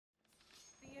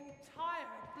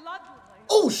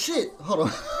Oh shit! Hold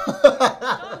on.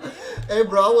 Hey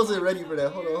bro, I wasn't ready for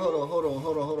that. Hold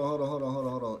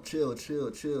on. Chill,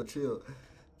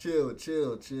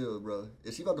 bro.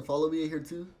 Is she about to follow me in here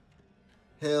too?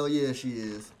 Hell yeah, she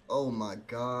is. Oh my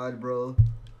god, bro.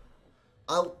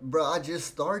 I just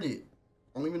started.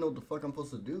 I don't even know what the fuck I'm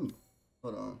supposed to do.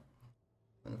 Hold on.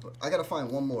 I gotta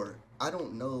find one more. I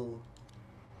don't know.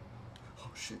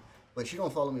 Oh shit. Wait, she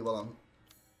don't follow me while I'm.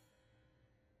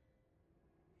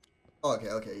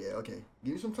 Okay, yeah, okay.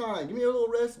 Give me some time. Give me a little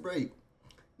rest break.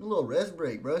 A little rest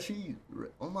break, bro. She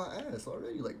on my ass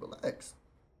already. Like, relax.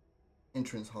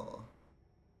 Entrance hall.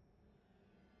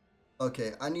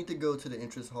 Okay, I need to go to the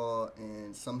entrance hall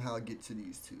and somehow get to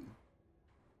these two.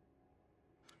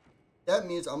 That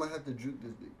means I'm gonna have to juke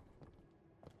this big.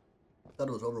 I thought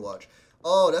it was Overwatch.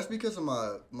 Oh, that's because of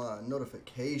my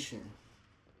notification.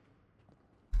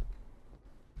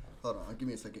 Hold on, give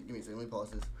me a second. Let me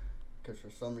pause this. Because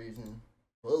for some reason,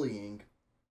 bullying.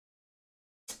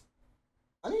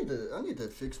 I need to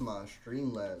fix my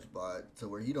Streamlabs bot to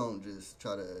where you don't just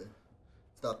try to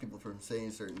stop people from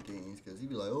saying certain things, because he'd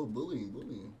be like, oh, bullying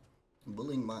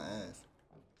my ass.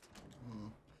 I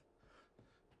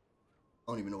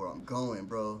don't even know where I'm going,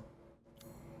 bro.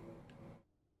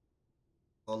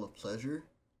 Hall of Pleasure?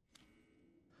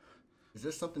 Is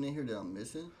there something in here that I'm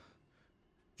missing?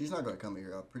 She's not gonna come in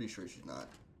here. I'm pretty sure she's not.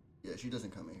 Yeah, she doesn't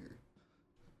come in here.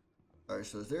 Alright,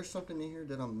 so is there something in here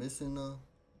that I'm missing?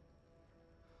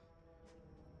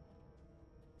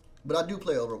 But I do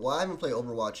play Overwatch. Well, I haven't played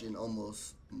Overwatch in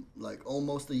almost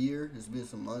a year. It's been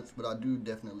some months, but I do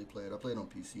definitely play it. I play it on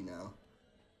PC now.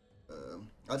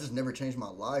 I just never changed my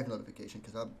live notification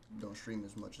because I don't stream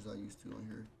as much as I used to on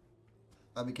here.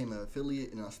 I became an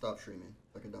affiliate and I stopped streaming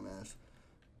like a dumbass.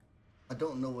 I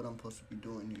don't know what I'm supposed to be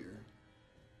doing here.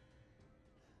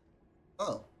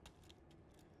 Oh.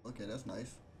 Okay, that's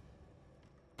nice.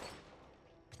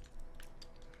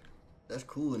 That's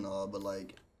cool and all, but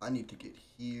like, I need to get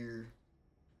here.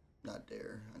 Not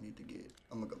there.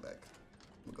 I'm gonna go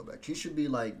back. She should be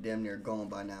like damn near gone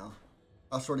by now.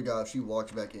 I swear to God, if she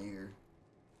walks back in here.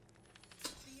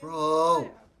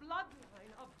 Bro.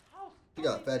 She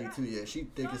got fatty too, yeah. She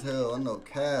thick as hell. No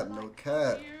cap.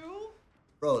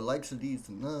 Bro, likes of these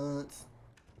nuts.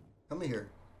 Come in here.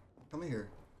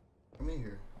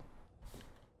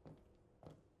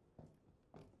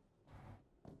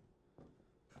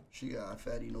 She got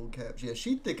fatty, no caps. Yeah,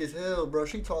 she thick as hell, bro.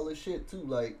 She tall as shit too.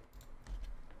 Like,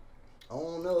 I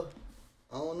don't know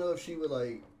if she would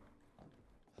like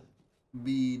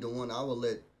be the one I would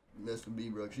let Mr. B,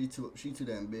 bro. She too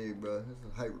damn big, bro. That's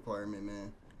a height requirement,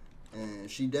 man.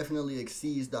 And she definitely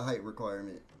exceeds the height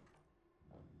requirement.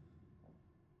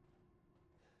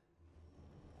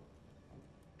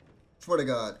 Swear to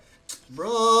God.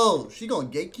 Bro, she gonna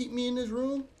gatekeep me in this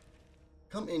room?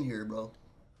 Come in here, bro.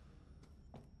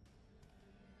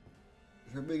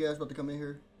 Is her big ass about to come in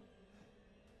here?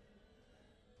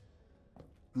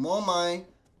 Come on, mine.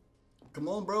 Come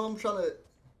on, bro. I'm trying to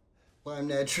climb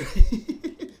that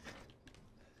tree.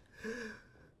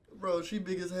 Bro, she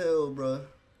big as hell, bro.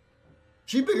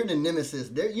 She bigger than Nemesis.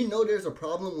 You know there's a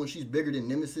problem when she's bigger than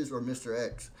Nemesis or Mr.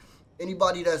 X.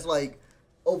 Anybody that's like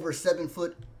over 7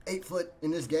 foot, 8 foot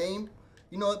in this game,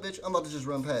 you know what, bitch? I'm about to just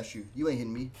run past you. You ain't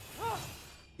hitting me.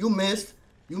 You missed.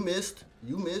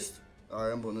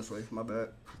 Alright, I'm going this way. My bad.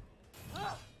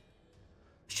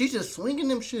 She's just swinging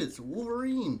them shits.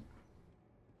 Wolverine.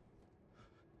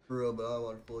 For real, but I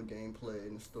want full gameplay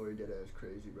and the story dead ass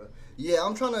crazy, bro. Yeah,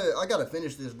 I gotta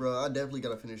finish this, bro. I definitely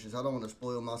gotta finish this. I don't want to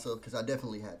spoil myself because I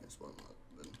definitely have been spoiling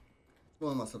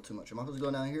myself too much. Am I supposed to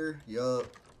go down here? Yup.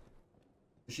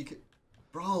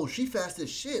 Bro, she fast as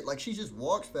shit. Like, she just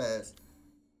walks fast.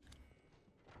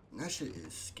 And that shit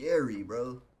is scary,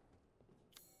 bro.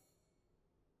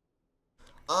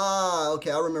 Ah,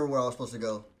 okay. I remember where I was supposed to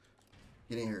go.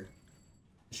 Get in here.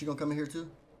 Is she gonna come in here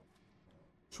too?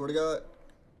 Swear to God.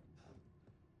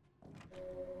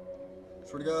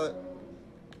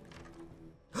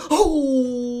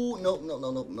 Oh, nope.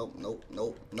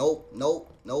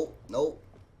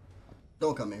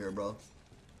 Don't come in here,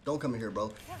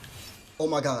 bro. Oh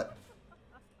my God.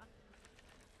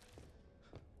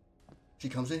 She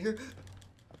comes in here.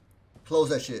 Close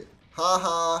that shit.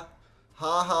 Ha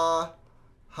ha.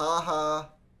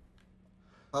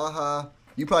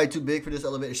 You probably too big for this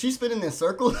elevator. She's spinning in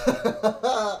circles.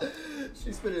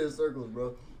 She's spinning in circles,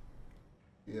 bro.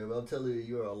 Yeah, but I'm telling you,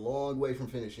 you're a long way from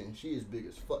finishing. She is big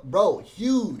as fuck. Bro,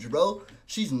 huge, bro.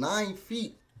 She's 9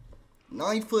 feet.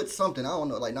 9 foot something. I don't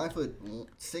know, like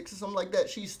 9'6" or something like that.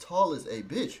 She's tall as a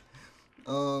bitch.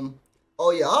 Oh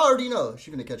yeah, I already know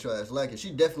she's gonna catch her ass lacking.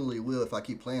 She definitely will if I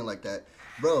keep playing like that.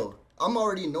 Bro, I'm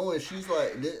already knowing she's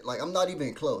like I'm not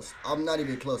even close. I'm not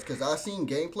even close because I seen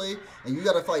gameplay and you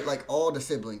gotta fight like all the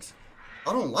siblings.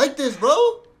 I don't like this,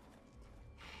 bro.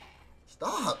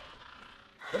 Stop.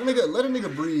 Let a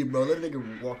nigga breathe, bro. Let a nigga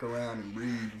walk around and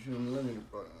breathe. You feel me? Let a nigga,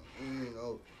 you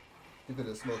know, you put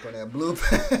a smoke on that blue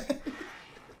pack.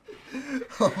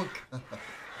 Oh god.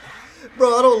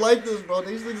 Bro, I don't like this, bro.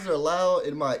 These things are loud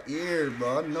in my ear,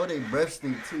 bro. I know they breath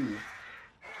stink too.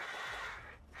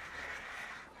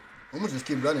 I'm gonna just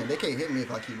keep running. They can't hit me if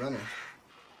I keep running.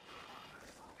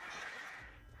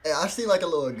 Hey, I see like a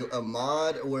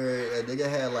mod where a nigga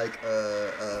had like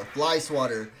a fly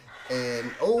swatter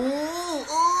and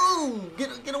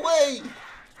get away.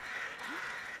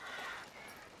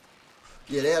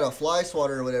 Yeah, they had a fly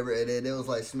swatter or whatever, and then it was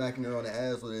like smacking her on the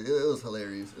ass with it. It was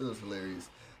hilarious. It was hilarious.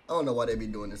 I don't know why they be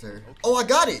doing this to her. Oh, I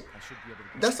got it.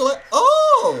 That's the last.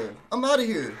 Oh, I'm out of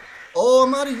here. Oh,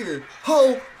 I'm out of here.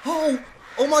 Oh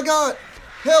my God.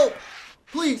 Help.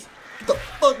 Please. Get the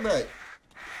fuck back.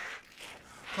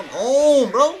 Come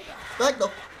on, bro. Back the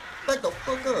fuck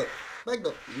up.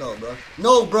 No, bro.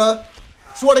 No, bro.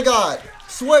 Swear to God.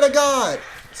 Swear to God.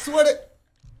 Swear to.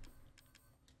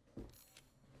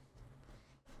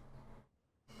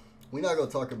 We're not gonna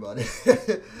talk about it.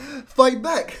 Fight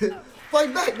back.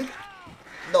 Fight back.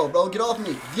 No, bro. Get off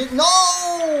me.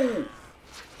 No.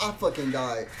 I fucking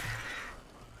died.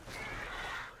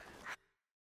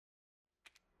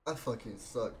 I fucking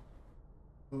suck.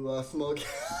 Who I smoke?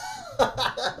 I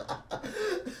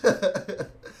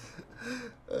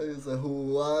said,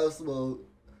 who I smoke?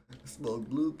 Smoke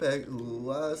blue pack.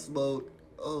 Who I smoke?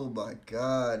 Oh my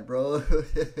God, bro.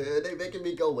 They making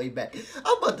me go way back.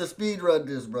 I'm about to speed run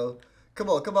this, bro. Come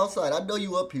on, come outside. I know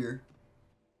you up here.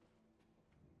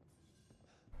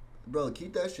 Bro,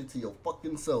 keep that shit to your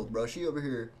fucking self, bro. She over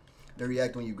here to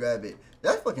react when you grab it.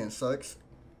 That fucking sucks.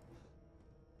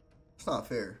 It's not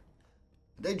fair.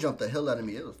 They jumped the hell out of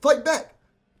me. It was, fight back!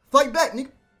 Fight back,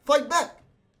 nigga! Fight back!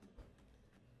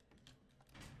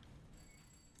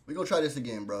 We gonna try this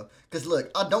again, bro. Cause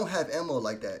look, I don't have ammo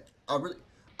like that. I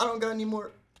don't got any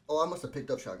more. Oh, I must have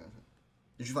picked up shotgun.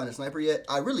 Did you find a sniper yet?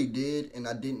 I really did, and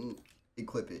I didn't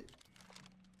equip it.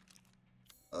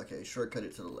 Okay, shortcut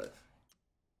it to the left.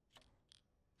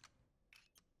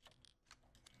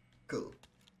 Cool.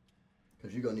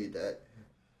 Cause you're gonna need that.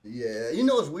 Yeah, you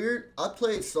know what's weird? I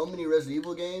played so many Resident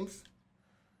Evil games.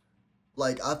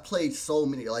 Like, I've played so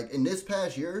many. Like, in this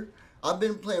past year, I've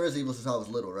been playing Resident Evil since I was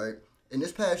little, right? In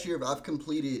this past year, I've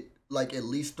completed, like, at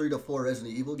least 3 to 4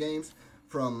 Resident Evil games.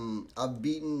 I've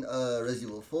beaten Resident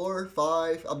Evil 4,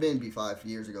 5. I've been beat 5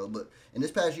 years ago. But in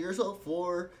this past year or so,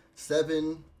 4,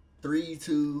 7, 3,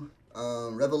 2,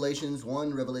 Revelations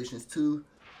 1, Revelations 2,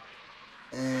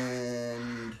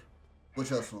 and...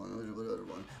 which else one? What other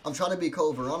one? I'm trying to be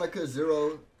Code Veronica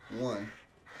 01.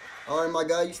 Alright, my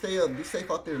guy, you stay up. Be safe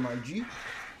out there, my G.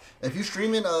 If you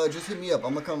streaming, just hit me up.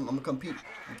 I'm gonna come peep.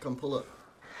 I'm gonna come pull up.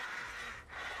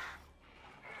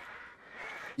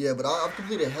 Yeah, but I've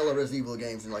completed hella Resident Evil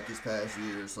games in like this past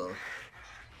year or so.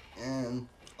 And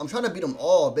I'm trying to beat them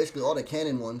all, basically all the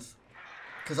canon ones.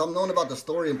 Cause I'm knowing about the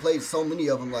story and played so many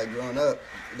of them like growing up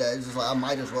that it's just like I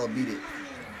might as well beat it.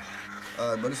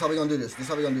 Alright, but this is how we gonna do this. This is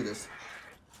how we gonna do this.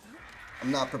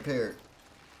 I'm not prepared.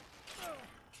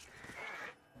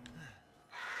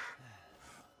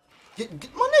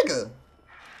 Get my nigga.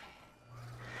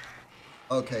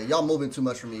 Okay, y'all moving too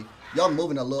much for me. Y'all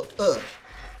moving a little.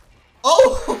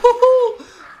 Oh!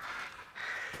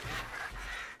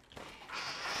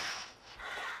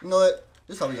 You know what?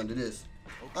 This is how we gonna do this.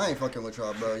 I ain't fucking with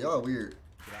y'all, bro. Y'all weird.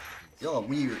 Y'all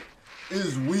weird.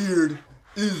 It's weird.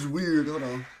 It's weird. Hold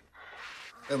on.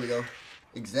 There we go.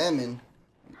 Examine.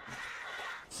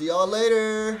 See y'all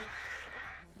later.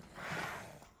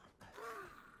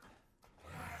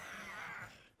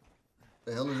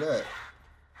 The hell is that?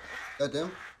 That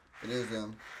them? It is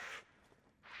them.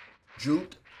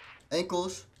 Juked.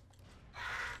 Ankles.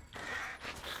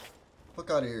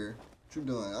 Fuck out of here. What you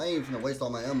doing? I ain't even gonna waste all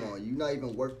my ammo on you. Not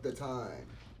even worth the time.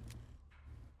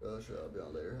 Oh, sure, I'll be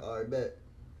on later. Alright, bet.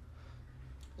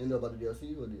 You know about the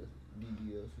DLC? What is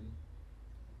DLC?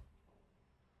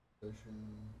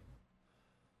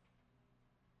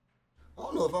 I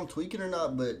don't know if I'm tweaking or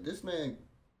not, but this man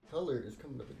color is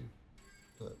coming up again.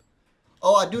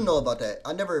 Oh, I do know about that.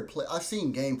 I never play. I've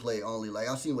seen gameplay only. Like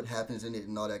I've seen what happens in it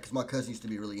and all that. Cause my cousin used to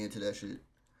be really into that shit.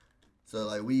 So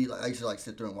like I used to like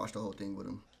sit through and watch the whole thing with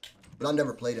him. But I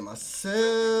never played it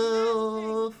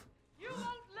myself. You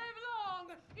won't live long,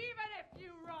 even if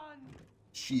you run.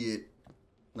 Shit.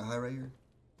 Can I hide right here?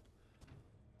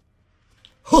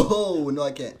 Ho ho! No,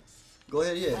 I can't. Go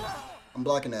ahead, yeah. I'm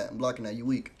blocking that. I'm blocking that. You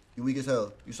weak. You weak as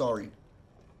hell. You sorry.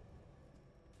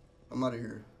 I'm out of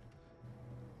here.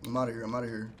 I'm out of here. I'm out of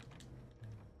here.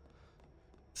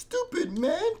 Stupid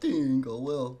man thing. Oh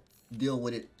well. Deal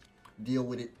with it. Deal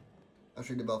with it. I've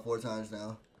tried it about 4 times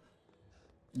now.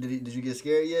 Did you get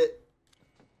scared yet?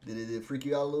 Did it freak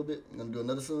you out a little bit? I'm gonna do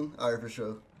another soon? Alright, for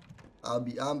sure. I'll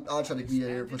try to be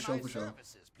there for sure, for sure.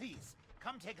 Please,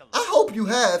 come take a look. I hope you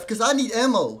have, cause I need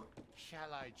ammo.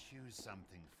 Shall I choose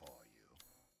something for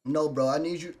you? No, bro, I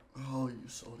need you. Oh, you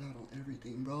sold out on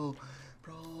everything, bro.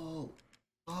 Bro.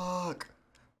 Fuck.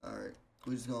 Alright.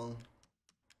 We just gonna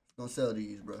sell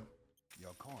these, bro.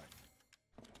 Your coin.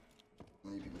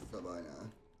 Let me pick this up right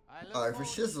now. Alright, for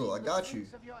shizzle, I got you.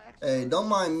 Hey, don't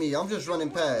mind me. I'm just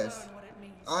running past.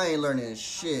 I ain't learning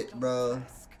shit, bro.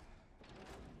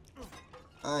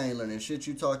 I ain't learning shit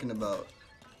you talking about.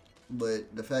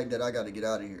 But the fact that I gotta get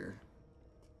out of here.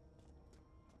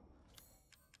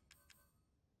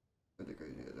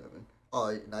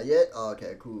 Oh, not yet? Oh,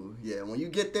 okay, cool. Yeah, when you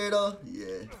get there though,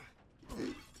 yeah.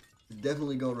 It's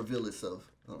definitely gonna reveal itself.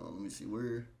 Hold on, let me see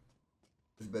where.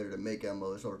 It's better to make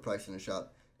ammo. It's overpriced in the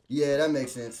shop. Yeah, that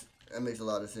makes sense. That makes a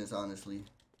lot of sense, honestly.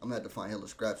 I'm gonna have to find hella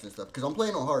scraps and stuff. Because I'm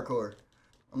playing on hardcore.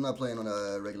 I'm not playing on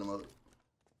a regular mode.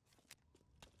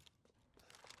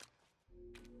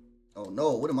 Oh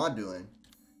no, what am I doing?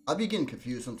 I be getting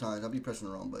confused sometimes. I be pressing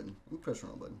the wrong button. Let me press the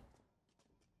wrong button.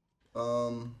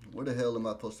 Where the hell am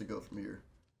I supposed to go from here?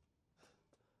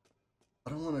 I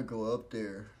don't want to go up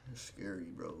there. It's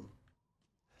scary, bro.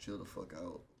 Chill the fuck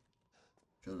out.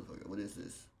 Chill the fuck out. What is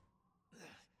this?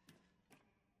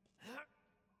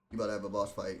 You about to have a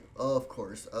boss fight. Of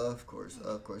course, of course,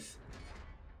 of course.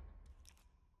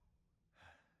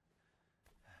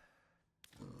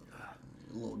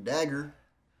 A little dagger.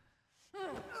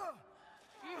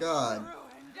 God.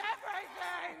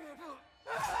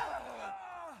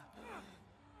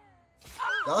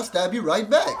 I'll stab you right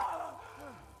back.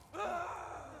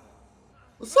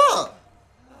 What's up?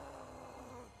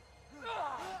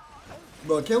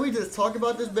 Bro, can we just talk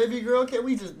about this baby girl? Can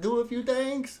we just do a few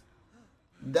things?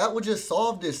 That would just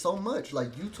solve this so much.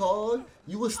 Like, you tall,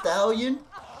 you a stallion.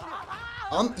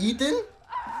 I'm Ethan.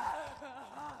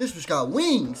 This bitch got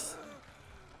wings.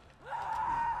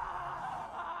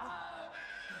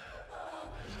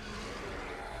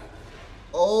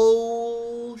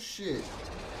 Oh shit.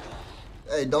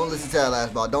 Hey, don't listen to that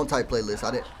last ball. Don't type playlist.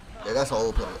 I didn't. Yeah, that's an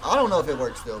old playlist. I don't know if it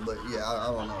works still, but yeah, I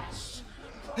don't know.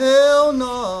 Hell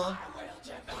no.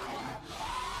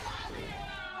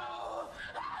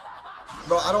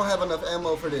 Bro, I don't have enough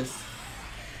ammo for this.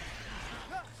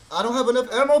 I don't have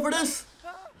enough ammo for this.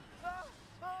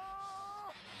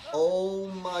 Oh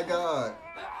my god.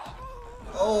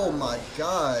 Oh my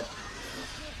god.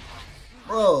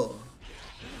 Bro.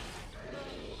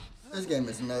 This game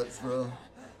is nuts, bro.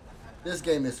 This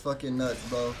game is fucking nuts,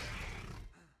 bro.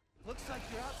 Looks like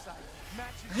you're outside.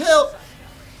 Help!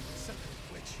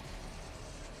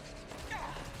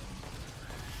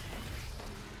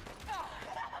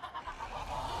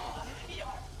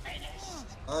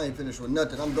 I ain't finished with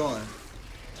nothing. I'm gone.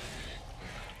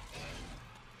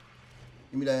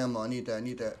 Give me that ammo. I need that. I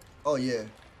need that. Oh, yeah.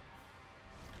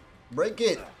 Break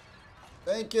it.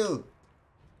 Thank you.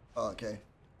 Oh, okay.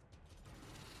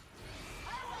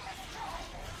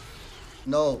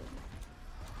 No.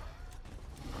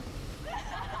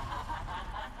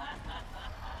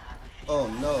 Oh,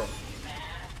 no.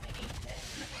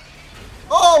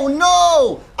 Oh,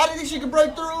 no! I didn't think she could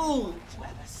break through.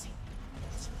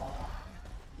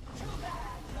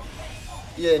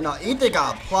 Yeah, no, Ethan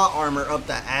got plot armor up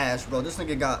the ass, bro. This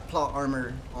nigga got plot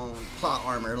armor on plot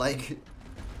armor. Like,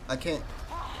 I can't.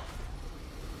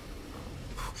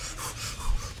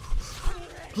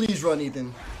 Please run,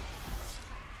 Ethan.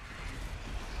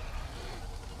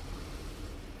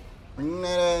 Bring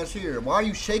that ass here. Why are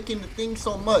you shaking the thing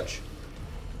so much?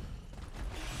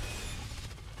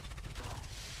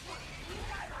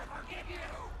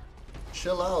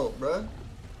 Chill out, bruh.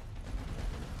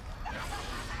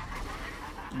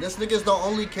 This nigga's the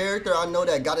only character I know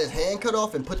that got his hand cut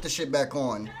off and put the shit back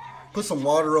on. Put some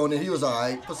water on it. He was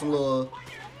alright. Put some little...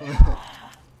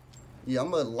 Yeah,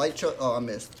 I'm gonna light your... Oh, I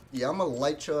missed. Yeah, I'm gonna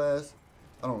light your ass.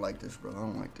 I don't like this, bro. I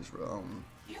don't like this, bro.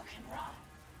 You can run,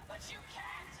 but you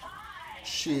can't hide.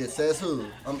 Shit, says who?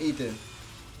 I'm Ethan.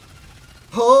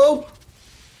 Hope!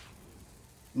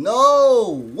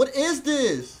 No! What is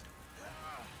this?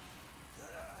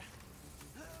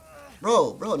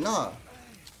 Bro, nah.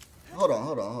 Hold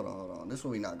on. This is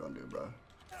what we not gonna do, bro.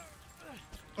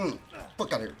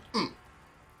 Fuck out of here.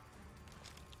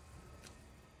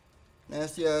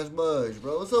 Nasty ass budge,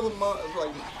 bro. What's up with my...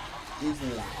 Like,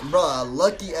 Bro, a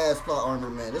lucky ass plot armor,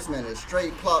 man. This man is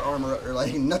straight plot armor, or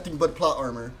like nothing but plot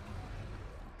armor.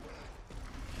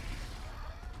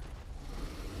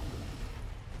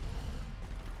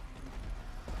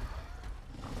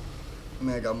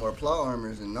 Man got more plot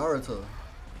armors than Naruto.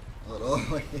 Hold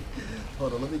on, wait.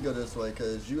 Hold on, let me go this way,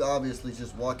 cause you obviously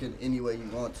just walk in any way you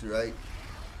want to, right?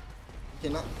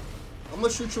 I'm gonna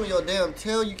shoot you in your damn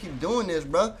tail. You keep doing this,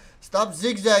 bruh. Stop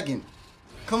zigzagging.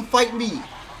 Come fight me.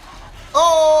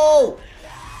 Oh!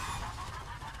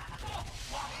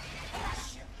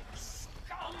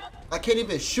 I can't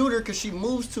even shoot her because she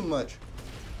moves too much.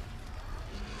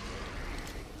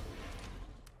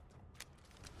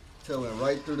 Tail went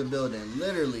right through the building,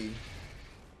 literally.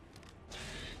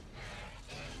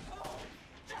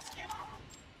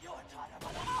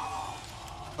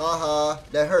 Haha,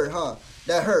 that hurt, huh?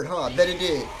 That hurt, huh? I bet it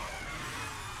did.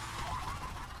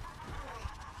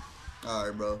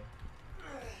 Alright, bro.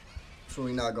 That's what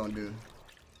we not gonna do.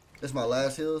 This is my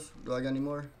last heals. Do I got any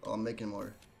more? Oh, I'm making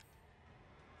more.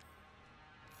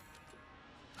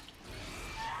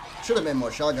 Should have been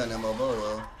more shotgun ammo, but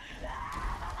well.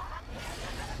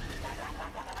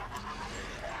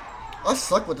 I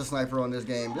suck with the sniper on this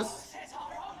game.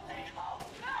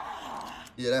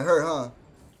 Yeah, that hurt, huh?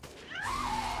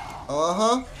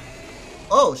 Uh-huh.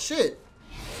 Oh, shit.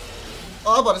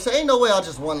 Oh, I'm about to say, ain't no way I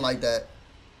just won like that.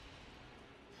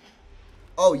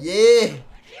 Oh, yeah.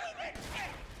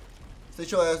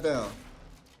 Sit your ass down.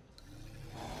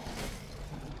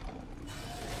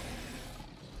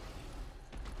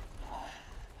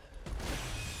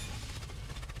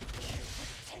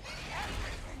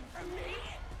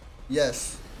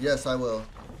 Yes. Yes, I will.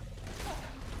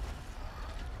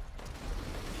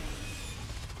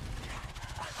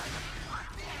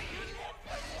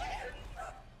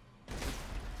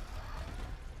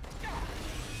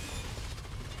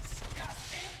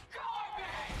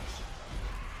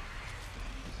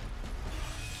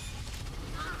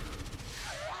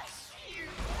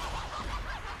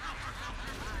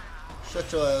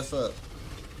 Shut your ass up.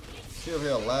 She over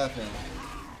here laughing.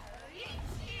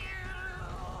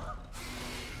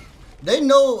 They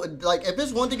know, like, if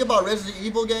it's one thing about Resident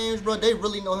Evil games, bro, they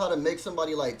really know how to make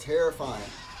somebody, like, terrifying.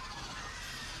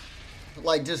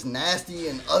 Like, just nasty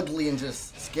and ugly and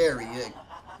just scary.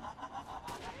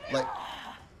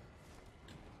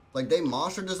 Like they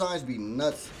monster designs be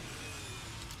nuts.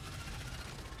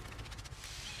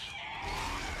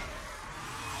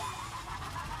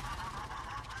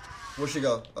 Where'd she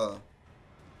go?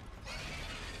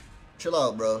 Chill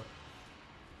out, bro.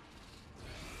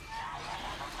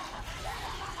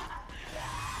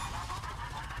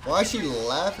 Why is she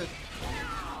laughing?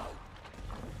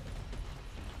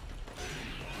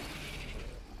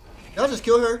 Did I just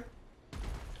kill her?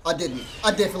 I didn't.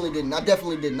 I definitely didn't. I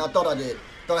definitely didn't. I thought I did.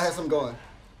 Thought I had something going.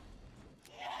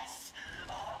 Yes.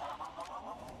 I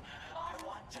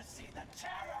want to see the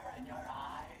terror in your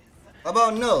eyes. How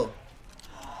about no?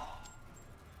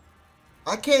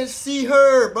 I can't see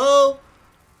her, bro.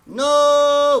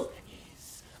 No.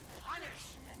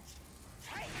 Punishment.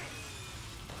 Take it.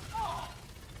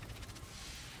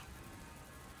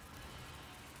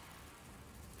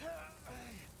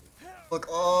 Fuck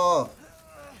off.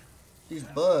 These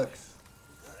bugs.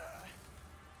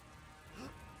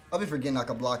 I'll be forgetting I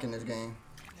can block in this game.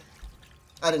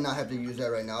 I did not have to use that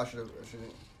right now. I shouldn't.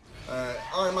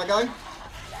 Alright, my guy.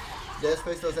 Dead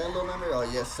Space does and little memory? Oh,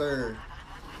 yes, sir.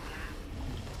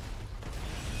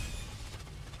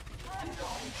 I'm going to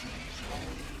enjoy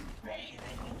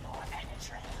bathing in your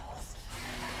entrails.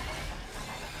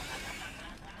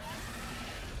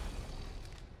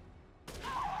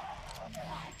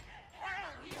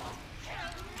 Hell, you'll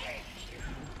kill me.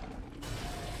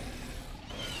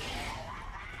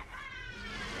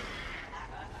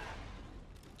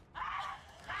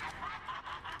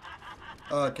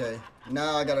 Okay,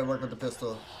 now I gotta work with the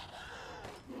pistol.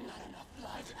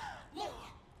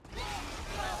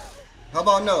 How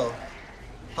about no?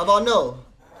 How about no?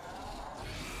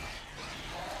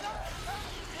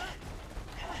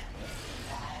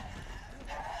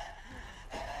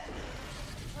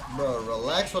 Bro,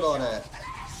 relax with all that.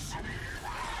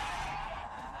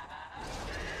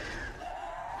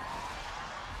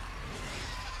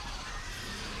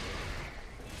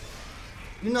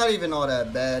 You're not even all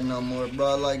that bad no more,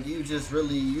 bro. Like, you just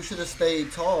really, you should have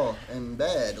stayed tall and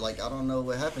bad. Like, I don't know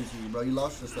what happened to you, bro. You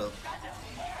lost yourself.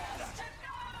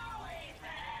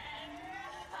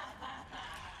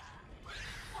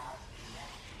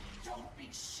 Don't be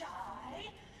shy.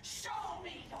 Show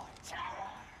me your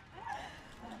terror.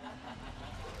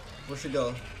 Where'd she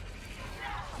go?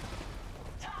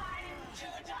 Time to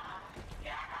die.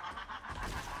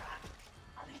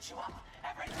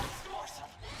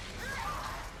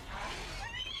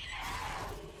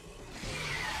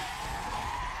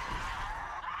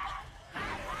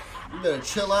 You better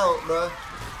chill out, bruh.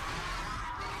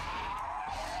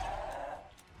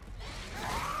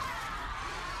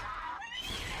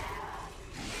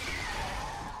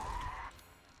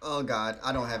 Oh god,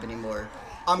 I don't have any more.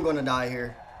 I'm gonna die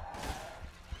here.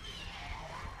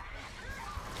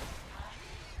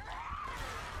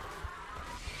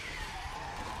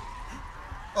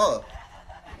 Oh.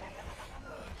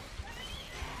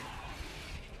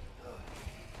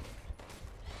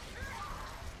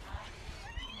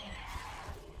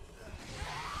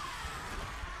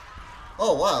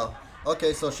 Oh wow.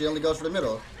 Okay, so she only goes for the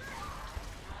middle.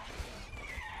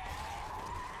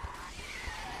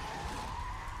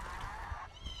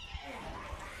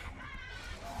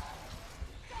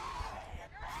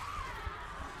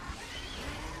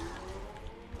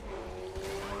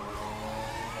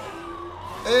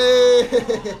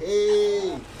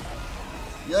 Hey!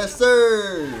 Yes,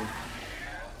 sir!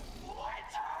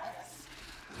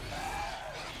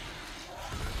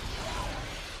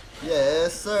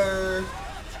 Yes, sir!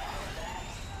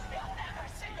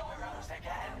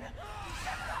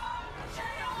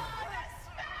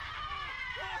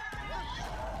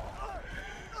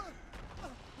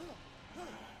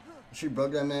 She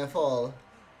broke that man fall.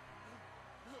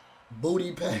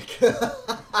 Booty pack.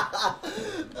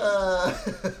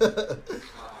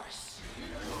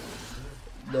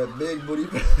 That big booty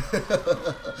pack.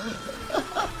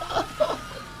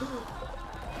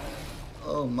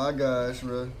 Oh my gosh,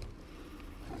 bro.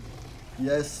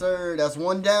 Yes, sir. That's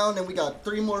one down, and we got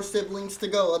 3 more siblings to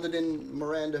go other than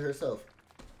Miranda herself.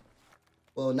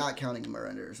 Well, not counting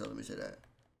Miranda herself, let me say that.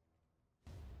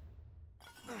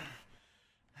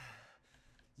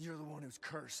 You're the one who's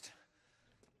cursed.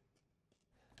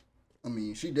 I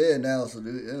mean, she dead now, so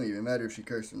dude, it don't even matter if she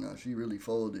cursed or not. She really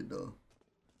folded, though.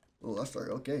 Oh, I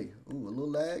started, okay. Ooh, a little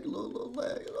lag, a little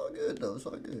lag. It's all good, though. It's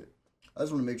all good. I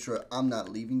just want to make sure I'm not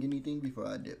leaving anything before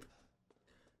I dip.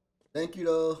 Thank you,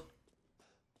 though.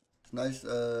 It's nice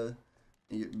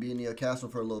being in your castle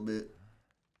for a little bit.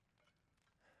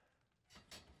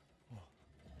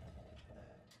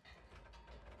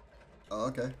 Oh,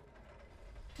 okay.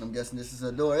 I'm guessing this is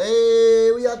a door.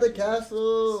 Hey, we at the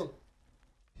castle.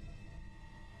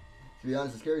 To be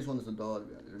honest, the scariest one is the dog.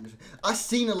 I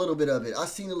seen a little bit of it. I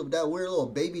seen a little that weird little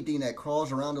baby thing that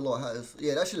crawls around the little house.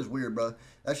 Yeah, that shit is weird, bro.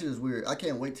 That shit is weird. I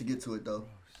can't wait to get to it though.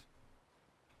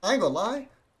 I ain't gonna lie.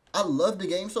 I love the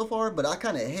game so far, but I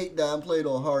kind of hate that I'm playing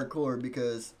on hardcore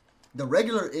because the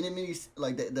regular enemies,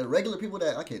 like the regular people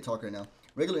that I can't talk right now.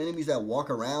 Regular enemies that walk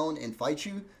around and fight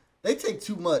you, they take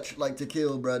too much like to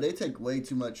kill, bro. They take way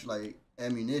too much like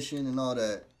ammunition and all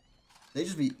that. They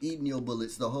just be eating your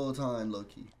bullets the whole time, low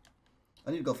key. I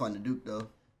need to go find the Duke, though.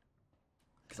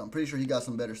 Because I'm pretty sure he got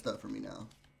some better stuff for me now.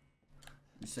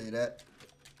 You say that?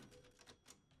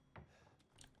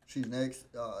 She's next.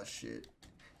 Oh, shit.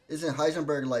 Isn't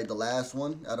Heisenberg, like, the last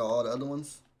one out of all the other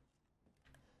ones?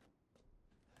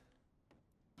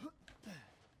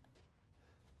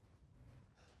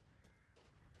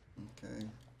 Okay.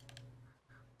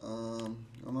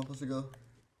 Where am I supposed to go?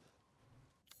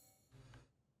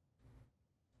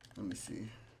 Let me see.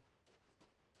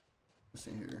 What's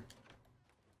in here?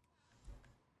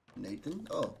 Nathan?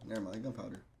 Oh, never mind.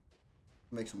 Gunpowder.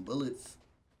 Make some bullets.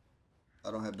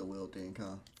 I don't have the wheel thing,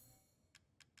 huh?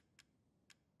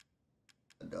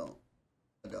 I don't.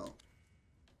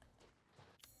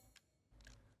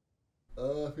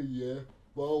 Yeah.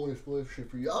 Well, I want to spoil shit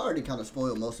for you. I already kind of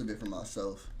spoiled most of it for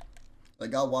myself.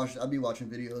 Like, I be watching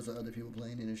videos of other people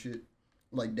playing it and shit.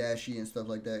 Like Dashy and stuff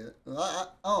like that. I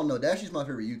don't know. Dashy's my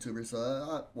favorite YouTuber, so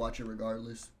I watch it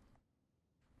regardless.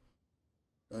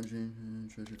 Dungeon,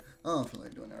 treasure. I don't feel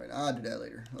like doing that right now. I'll do that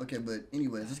later. Okay, but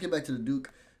anyways, let's get back to the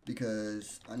Duke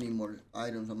because I need more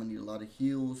items. I'm going to need a lot of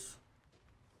heals.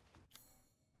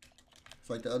 It's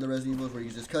like the other Resident Evils where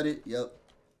you just cut it. Yep.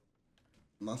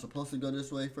 Am I supposed to go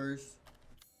this way first?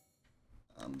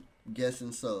 I'm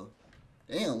guessing so.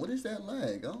 Damn, what is that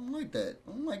lag? I don't like that.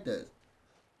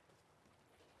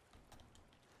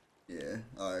 Yeah,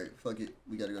 alright, fuck it.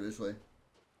 We gotta go this way.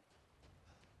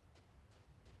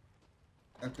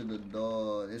 After the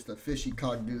dog, it's the fishy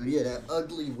cock dude. Yeah, that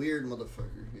ugly, weird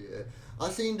motherfucker. Yeah. I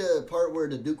seen the part where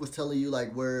the Duke was telling you,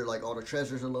 like, where, like, all the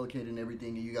treasures are located and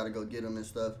everything, and you gotta go get them and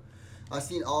stuff. I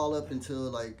seen all up until,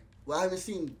 like, well, I haven't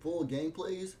seen full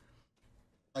gameplays.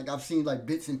 Like, I've seen, like,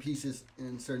 bits and pieces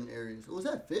in certain areas. Oh, was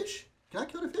that fish? Can I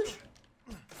kill the fish?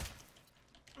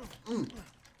 Kill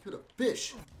the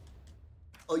fish.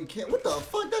 Oh, you can't? What the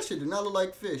fuck? That shit do not look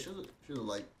like fish. It should look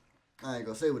like, I ain't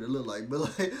gonna say what it look like, but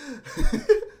like,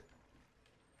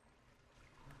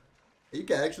 you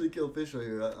can actually kill fish right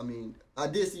here. I mean, I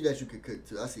did see that you could cook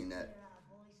too. I seen that.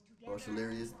 Oh, it's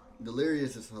hilarious.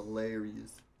 Delirious is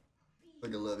hilarious.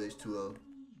 Like I love H2O.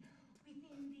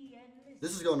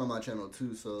 This is going on my channel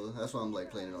too, so that's why I'm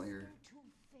like playing it on here.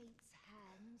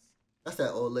 That's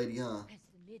that old lady, huh?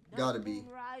 Gotta be.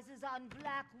 Rises on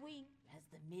black wing. As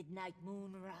the midnight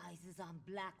moon rises on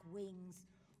black wings,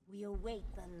 we await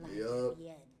the light of the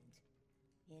end.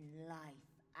 In life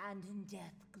and in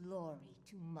death, glory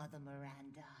to Mother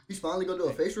Miranda. He's finally gonna do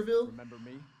a face reveal? Remember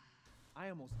me? I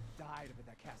almost died up at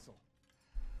that castle.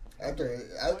 After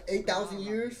 8,000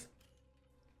 years?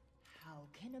 How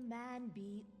can a man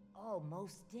be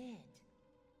almost dead?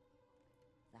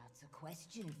 That's a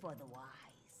question for the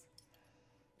wise.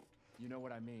 You know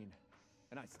what I mean.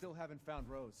 And I still haven't found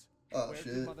Rose. Oh, Where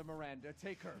shit. did Mother Miranda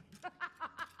take her?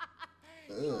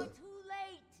 You're too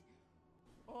late.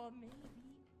 Or maybe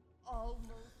almost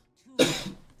too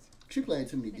late. She playing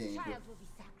too many The games, bro. child will be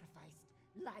sacrificed,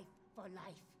 life for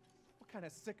life. What kind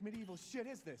of sick medieval shit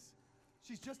is this?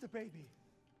 She's just a baby.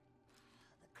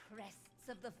 The crests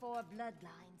of the four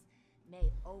bloodlines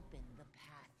may open the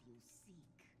path you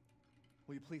seek.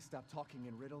 Will you please stop talking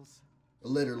in riddles? I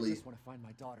Literally. just want to find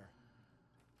my daughter.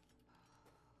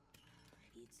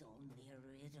 It's only a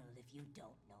riddle if you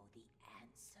don't know the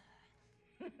answer.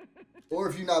 Or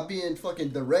if you're not being fucking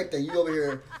direct and you over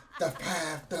here, the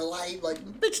path, the light, like,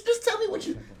 bitch, just tell me where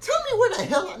the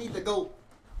hell I need to go.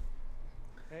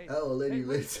 Hey, Oh, lady, hey,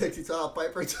 lady, sexy top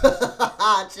piper. Chill.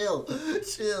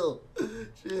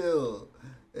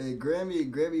 Hey,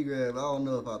 Grammy Grab. I don't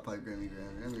know if I pipe Grammy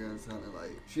Grab. Grammy Grab sounded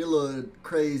like she a little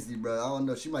crazy, bro. I don't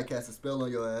know. She might cast a spell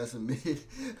on your ass and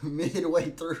midway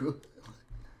through.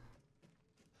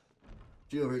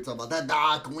 She over here talking about that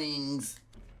dark wings.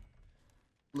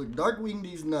 Look, dark wing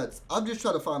these nuts. I'm just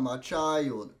trying to find my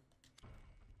child.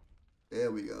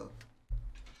 There we go.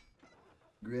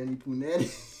 Granny Punani.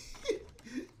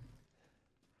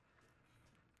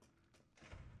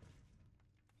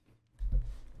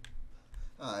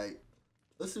 Alright.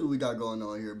 Let's see what we got going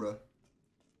on here, bro.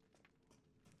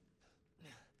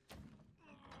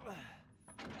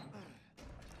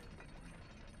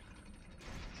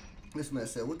 This man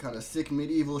said, what kind of sick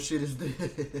medieval shit is this?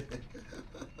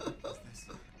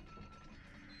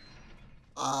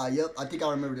 Yep. I think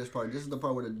I remember this part. This is the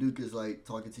part where the Duke is like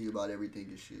talking to you about everything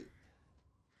and shit.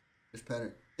 This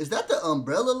pattern. Is that the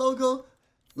Umbrella logo?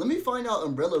 Let me find out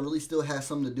Umbrella really still has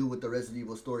something to do with the Resident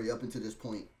Evil story up until this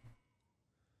point.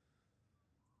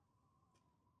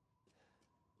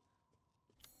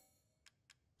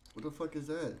 What the fuck is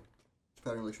that? This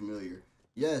pattern looks familiar.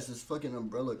 Yes, it's fucking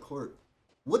Umbrella Court.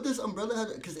 What does Umbrella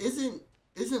have? Because isn't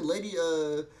Lady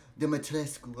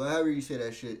Dimitrescu, however you say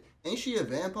that shit, ain't she a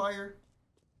vampire?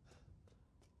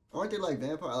 Aren't they like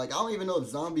vampire? Like, I don't even know if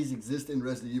zombies exist in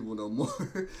Resident Evil no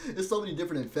more. There's so many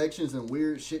different infections and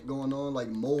weird shit going on, like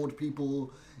mold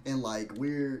people and like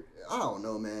weird, I don't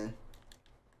know, man.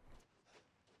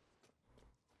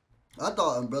 I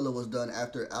thought Umbrella was done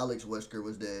after Alex Wesker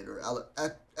was dead, or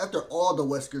after all the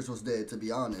Weskers was dead, to be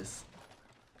honest.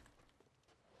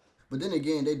 But then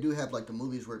again, they do have like the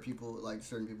movies where people, like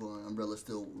certain people in Umbrella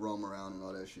still roam around and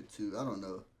all that shit too. I don't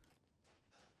know.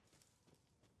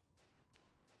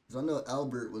 Cause I know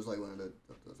Albert was like one of the,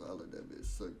 I let that bitch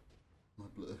suck my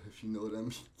blood, if you know what I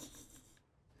mean.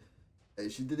 Hey,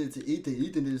 she did it to Ethan.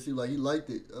 Ethan didn't seem like he liked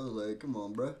it. I was like, come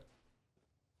on, bruh.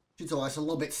 She told us a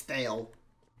little bit stale.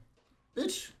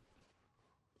 Bitch.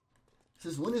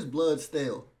 Since when is blood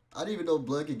stale? I didn't even know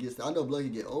blood could get stale. I know blood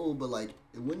can get old, but like,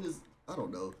 when is, I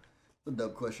don't know. It's a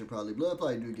dumb question probably. Blood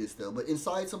probably do get stale, but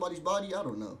inside somebody's body, I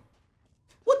don't know.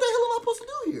 What the hell am I supposed to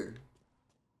do here?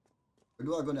 Or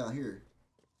do I go down here?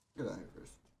 Go down here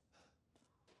first.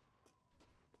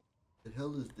 The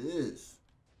hell is this?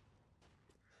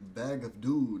 Bag of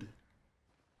dude.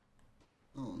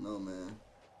 I don't know, man.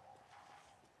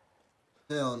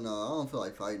 Hell no, I don't feel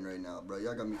like fighting right now, bro.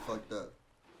 Y'all got me fucked up.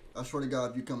 I swear to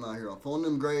God, if you come out here on Phone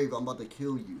Them Grave, I'm about to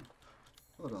kill you.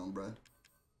 Hold on, bro.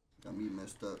 Got me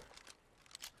messed up.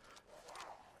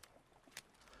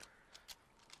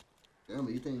 Damn,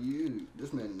 you think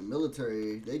this man in the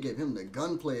military, they gave him the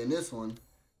gunplay in this one.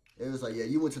 It was like, yeah,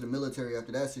 you went to the military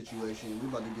after that situation. We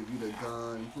about to give you the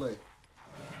gunplay.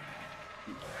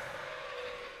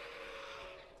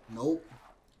 Nope.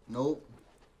 Nope.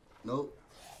 Nope.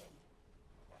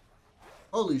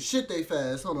 Holy shit, they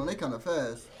fast. Hold on, they kind of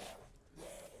fast.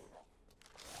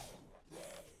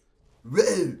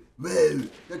 Whoa, whoa.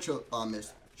 Shut your, oh, I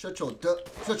missed. Shut your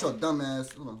dumb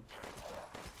ass. Hold on.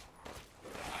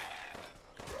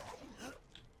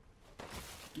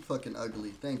 You fucking ugly.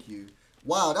 Thank you.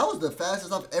 Wow, that was the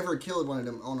fastest I've ever killed one of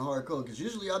them on hardcore. Because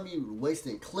usually I'd be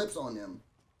wasting clips on them.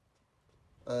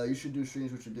 You should do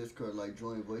streams with your Discord, like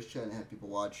join voice chat and have people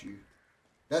watch you.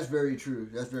 That's very true.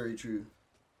 That's very true.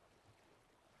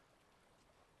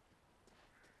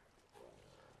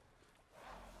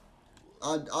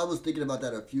 I was thinking about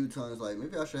that a few times. Like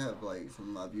maybe I should have like some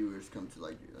of my viewers come to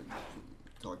like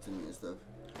talk to me and stuff.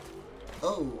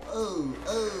 Oh.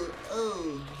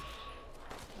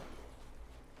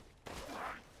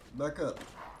 Back up.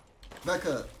 Back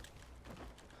up.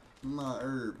 My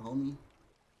herb, homie.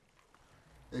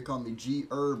 They call me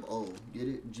G-Herb O. Get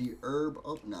it? G-Herb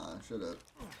O? Nah, shut up.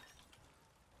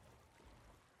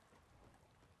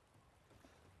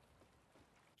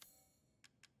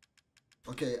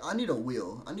 Okay, I need a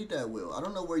wheel. I need that wheel. I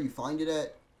don't know where you find it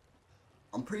at.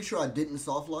 I'm pretty sure I didn't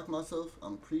soft lock myself.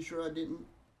 I'm pretty sure I didn't.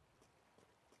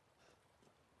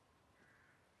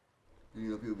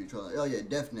 You know, people be trying. Oh yeah,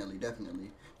 definitely.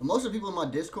 But most of the people in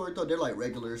my Discord though, they're like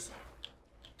regulars.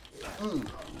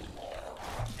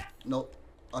 Nope.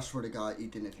 I swear to God,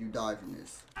 Ethan, if you die from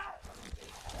this,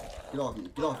 get off me,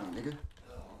 nigga.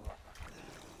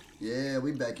 Yeah,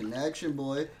 we back in action,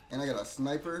 boy. And I got a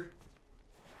sniper.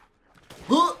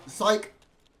 Huh! Psych.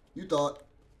 You thought?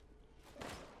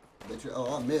 Bet you.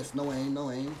 Oh, I missed. No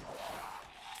aim.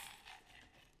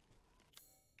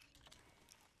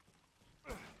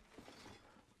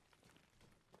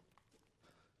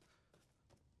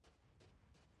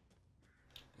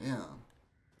 Damn.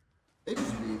 They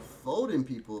just be folding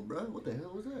people, bro. What the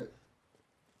hell was that?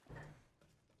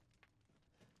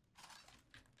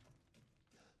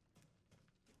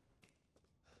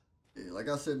 Yeah, like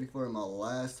I said before in my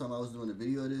last time I was doing a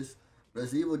video of this,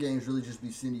 Resident Evil games really just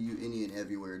be sending you any and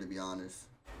everywhere, to be honest.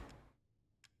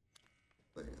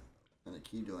 But yeah, what kind of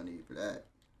key do I need for that?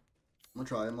 I'm gonna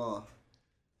try them all.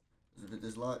 Does it fit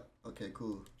this lock? Okay,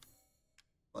 cool.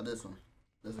 How about this one?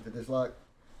 Does it fit this lock?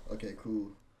 Okay,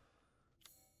 cool.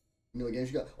 You know what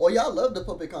games you got? Oh yeah, I love the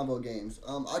puppet combo games.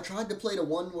 I tried to play the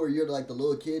one where you're like the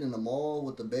little kid in the mall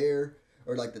with the bear,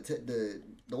 or like the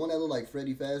one that looked like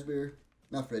Freddy Fazbear,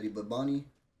 not Freddy, but Bonnie.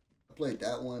 I played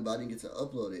that one, but I didn't get to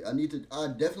upload it. I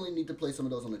definitely need to play some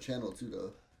of those on the channel too,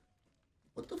 though.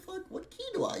 What the fuck? What key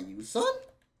do I use, son?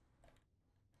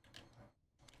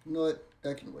 You know what?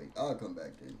 That can wait. I'll come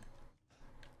back then.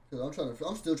 Cause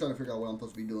I'm still trying to figure out what I'm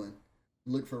supposed to be doing.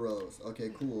 Look for Rose. Okay,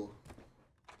 cool.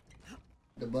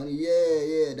 The bunny,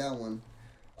 yeah, that one.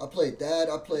 I played that.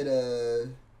 I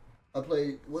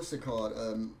played what's it called?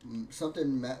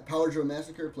 Power Drill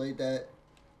Massacre. Played that.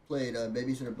 Played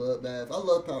Babysitter Bloodbath. I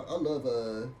love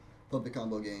puppet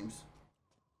combo games.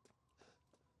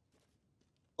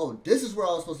 Oh, this is where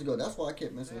I was supposed to go. That's why I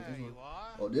kept messing with this one.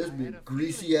 Oh, this big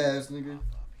greasy ass nigga.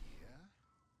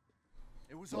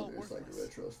 It was all it's like a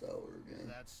retro style horror game.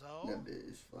 That so? That bit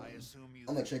is fun. I assume you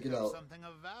I'm gonna check it out. Something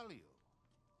of value.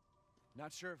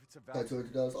 Not sure if it's a Got value.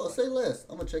 $200. Oh, say less.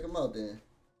 I'm gonna check them out then.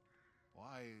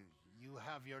 Why, you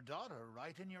have your daughter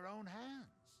right in your own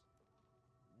hands.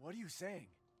 What are you saying?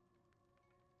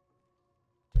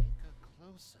 Take a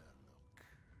closer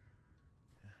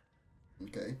look.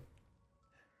 Okay.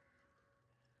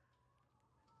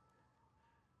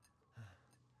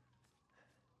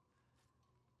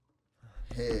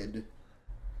 Head.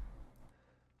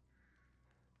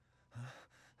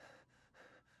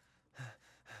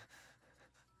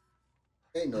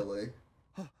 Ain't no way.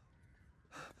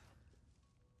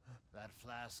 That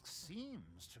flask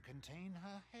seems to contain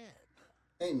her head.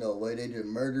 Ain't no way they just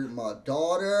murdered my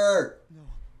daughter. No.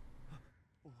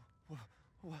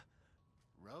 What?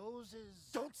 Rose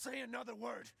is... Don't say another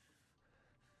word.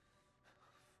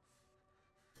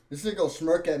 This nigga go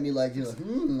smirk at me like,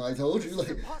 I told you. Like,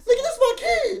 look at this, my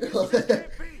kid.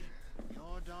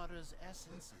 Your daughter's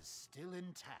essence is still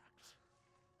intact.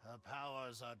 Her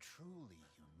powers are truly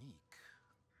unique.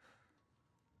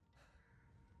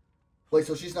 Wait,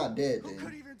 so she's not dead Who then?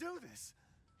 could even do this?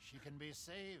 She can be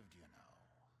saved, you know.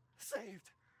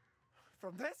 Saved?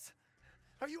 From this?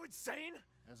 Are you insane?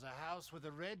 There's a house with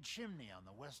a red chimney on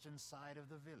the western side of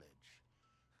the village.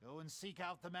 Go and seek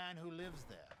out the man who lives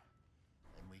there.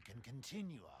 Then we can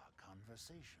continue our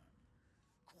conversation.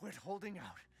 Quit holding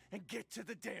out and get to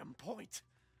the damn point.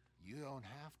 You don't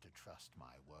have to trust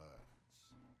my words.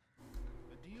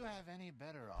 But do you have any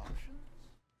better options?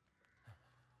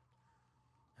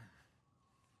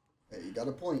 Hey, you got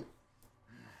a point.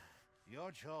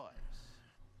 Your choice.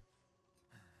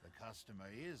 The customer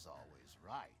is always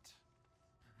right.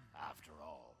 After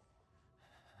all.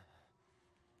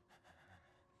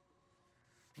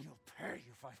 You'll pay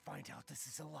if I find out this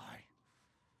is a lie.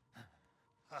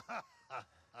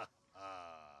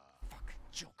 Fucking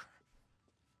Joker.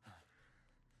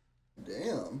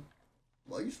 Damn.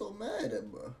 Why you so mad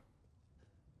at bro?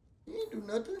 He ain't do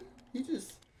nothing. He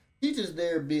just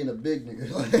there being a big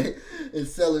nigga like, and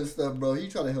selling stuff, bro. He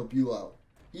trying to help you out.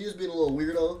 He is being a little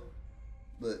weirdo,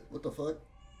 but what the fuck?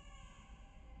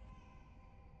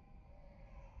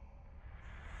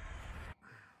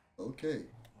 Okay.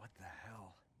 What the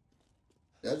hell?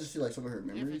 Yeah, I just see like some of her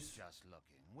memories. If it's just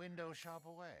looking, window shop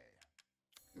away.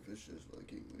 If it's just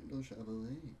looking, window shop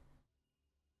away.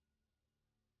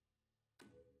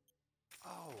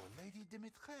 Oh, Lady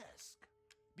Dimitrescu.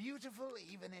 Beautiful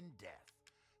even in death.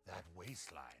 That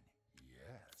waistline,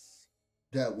 yes.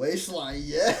 That waistline,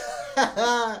 yeah.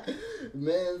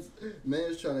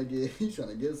 man's trying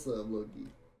to get some Loki.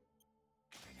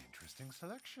 An interesting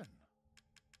selection.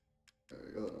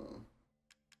 Alright, hold on.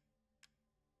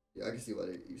 Yeah, I can see why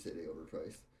you say they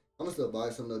overpriced. I'm gonna still buy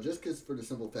some though, just cause for the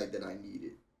simple fact that I need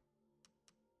it.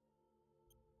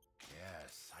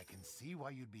 Yes, I can see why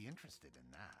you'd be interested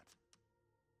in that.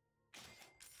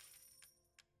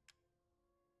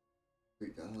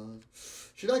 $3.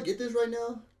 Should I get this right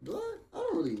now? Do I? I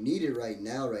don't really need it right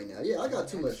now. Yeah, I got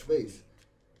too much space.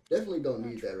 Definitely don't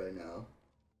need that right now.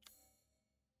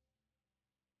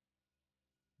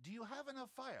 Do you have enough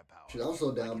firepower? Shit, I'm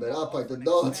so down bad. I'll pipe the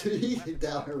dog too. He's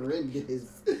down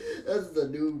horrendous. That's the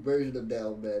new version of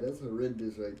down bad. That's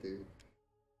horrendous right there.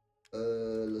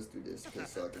 Let's do this because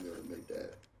so I can be able to make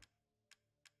that.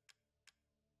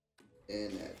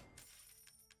 And that.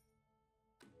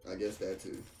 I guess that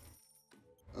too.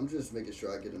 I'm just making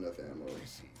sure I get enough ammo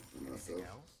for myself.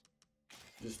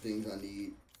 Just things I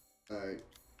need. Alright.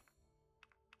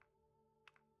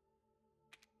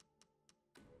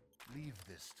 Leave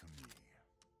this to me.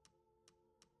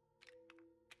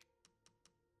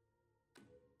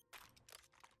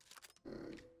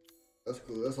 Alright. That's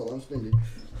cool. That's all I'm spending.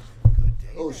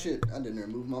 Oh shit, I didn't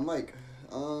remove my mic.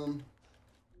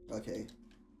 Okay.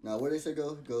 Now where they say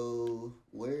go? Go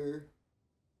where?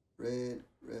 Red,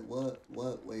 what?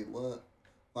 Wait, what?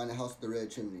 Find the house with the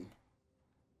red chimney.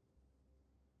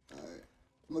 Alright.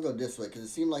 I'm gonna go this way, because it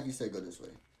seemed like he said go this way.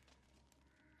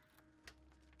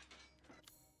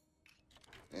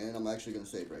 And I'm actually gonna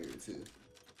save right here, too.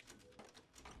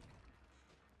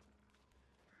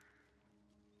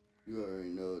 You already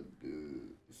know,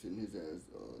 dude. Sitting his ass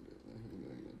all day.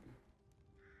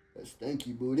 That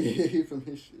stanky booty from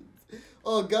his shit.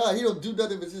 Oh, God, he don't do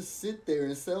nothing but just sit there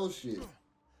and sell shit.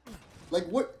 Like,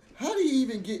 what? How do you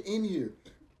even get in here?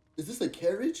 Is this a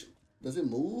carriage? Does it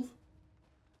move?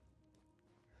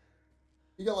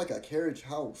 You got, like, a carriage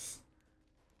house.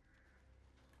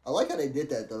 I like how they did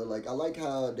that, though. Like, I like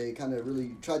how they kind of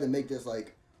really tried to make this,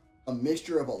 like, a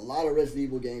mixture of a lot of Resident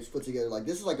Evil games put together. Like,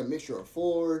 this is, like, a mixture of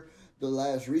 4, the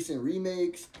last recent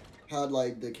remakes, how,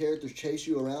 like, the characters chase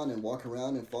you around and walk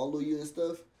around and follow you and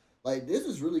stuff. Like, this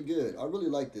is really good. I really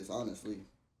like this, honestly.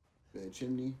 Red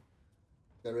chimney.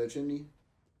 Got a red chimney?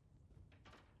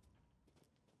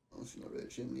 I don't see no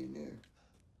red chimney in there.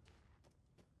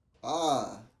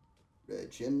 Ah,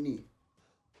 red chimney.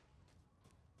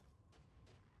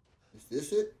 Is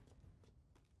this it?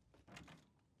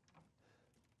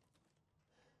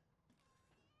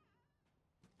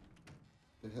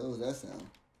 The hell is that sound?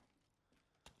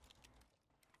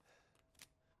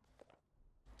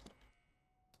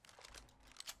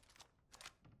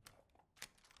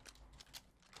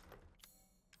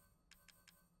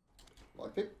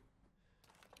 Lockpick?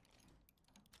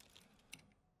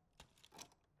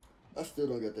 I still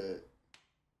don't get that.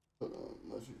 Hold on.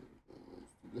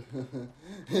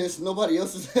 It's nobody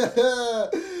else's.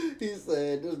 He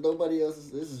said, there's nobody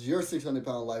else's. This is your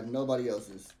 600-pound life, nobody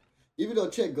else's. Even though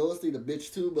Chet Goldstein a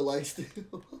bitch too, but like still.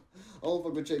 I don't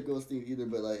fuck with Chet Goldstein either,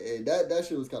 but like, hey, that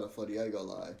shit was kind of funny, I ain't gonna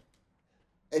lie.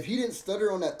 If he didn't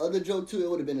stutter on that other joke too, it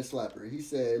would have been a slapper. He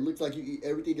said, it looks like you eat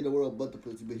everything in the world but the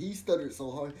pussy, but he stuttered so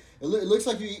hard. It looks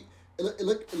like you eat, it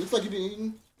looks like you've been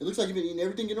eating, it looks like you've been eating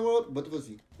everything in the world but the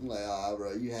pussy. I'm like, ah,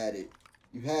 bro, you had it.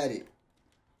 You had it.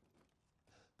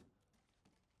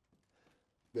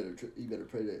 You better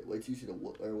pray that. Wait till you see the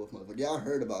werewolf motherfucker. Yeah, I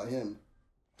heard about him.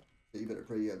 So you better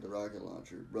pray you have the rocket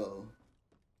launcher, bro.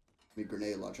 I mean,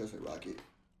 grenade launcher. I said rocket.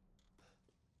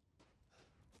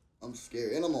 I'm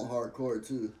scared, and I'm on hardcore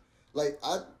too. Like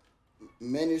I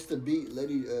managed to beat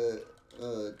Lady.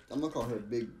 I'm gonna call her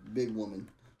big woman.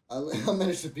 I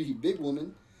managed to beat Big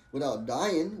Woman without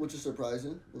dying, which is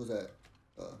surprising. What was that?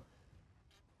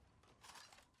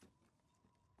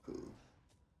 Cool.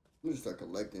 I'm gonna start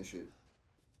collecting shit.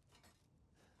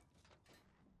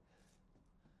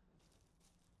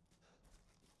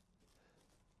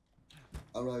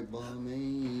 Alright,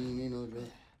 bombing, ain't no drug.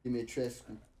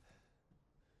 Dimitrescu.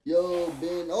 Yo,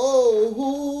 Ben.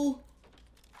 Oh,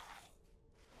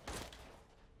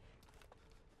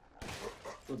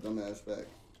 who? Put dumbass back.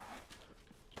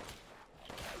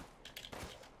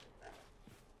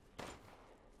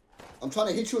 I'm trying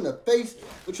to hit you in the face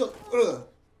with your.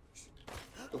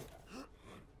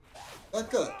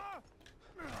 Back up.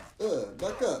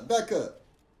 Back up. Back up.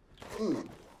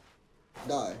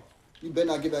 Die. You better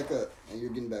not get back up. And you're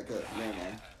getting back up. Never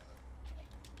mind.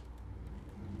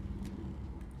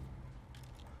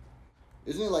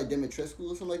 Isn't it like Dimitrescu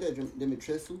or something like that?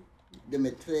 Dimitrescu?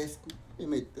 Dimitrescu? I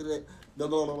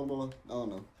don't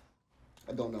know.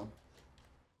 I don't know.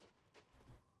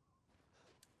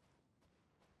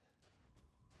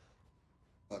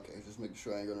 Okay, just making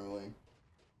sure I ain't gonna away.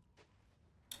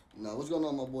 Now, what's going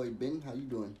on, my boy Ben? How you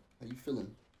doing? How you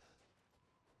feeling?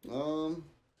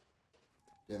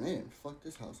 Yeah, man, fuck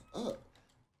this house up.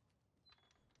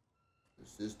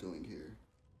 What's this doing here?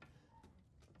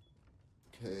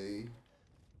 Okay.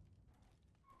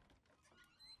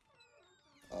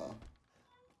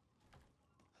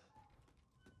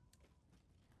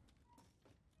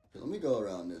 Okay, let me go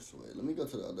around this way. Let me go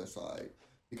to the other side.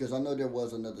 Because I know there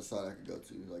was another side I could go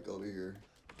to. Like over here.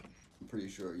 I'm pretty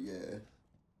sure, yeah.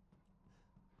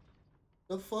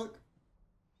 The fuck?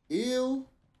 Ew.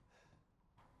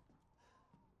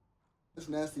 That's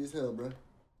nasty as hell, bro.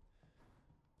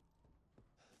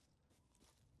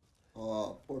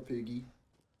 Oh, poor piggy.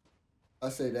 I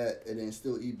say that and then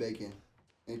still eat bacon.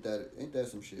 Ain't that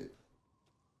some shit?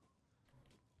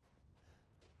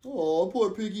 Oh,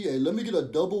 poor piggy. Hey, let me get a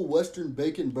double Western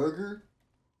bacon burger.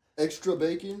 Extra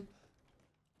bacon.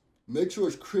 Make sure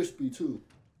it's crispy too.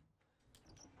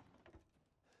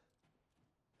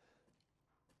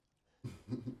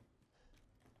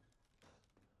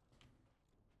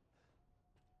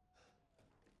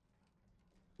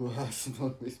 Well, I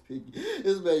smoke this piggy.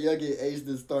 This man, y'all get aged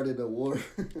and started a war,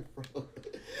 bro.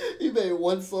 He made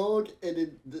one song and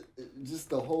it just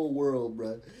the whole world,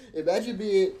 bro. Imagine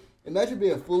being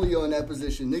fully on that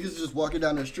position. Niggas just walking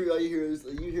down the street. All you hear is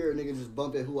a nigga just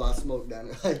bumping who I smoke down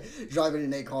there, like driving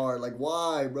in their car. Like,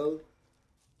 why, bro?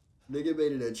 Nigga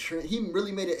made it a trend. He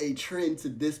really made it a trend to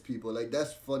diss people. Like,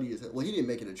 that's funny as hell. Well, he didn't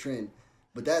make it a trend,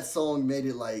 but that song made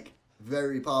it like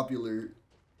very popular.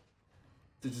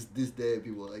 To just diss dead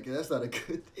people. Like, that's not a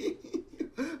good thing.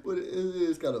 But it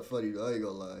is kind of funny, though. I ain't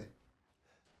gonna lie.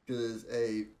 Because,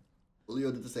 hey,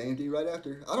 Leo did the same thing right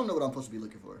after. I don't know what I'm supposed to be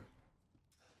looking for.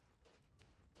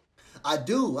 I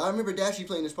do. I remember Dashy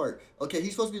playing this part. Okay,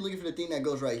 he's supposed to be looking for the thing that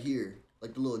goes right here.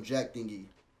 Like the little jack thingy.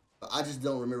 But I just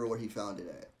don't remember where he found it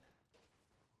at.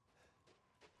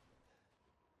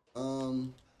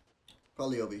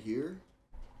 Probably over here.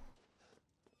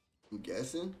 I'm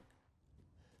guessing.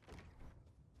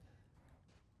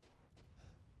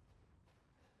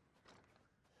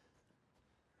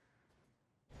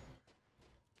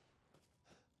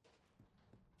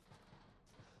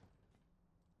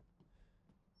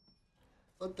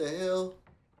 What the hell?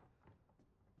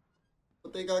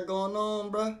 What they got going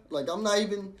on, bruh? Like, I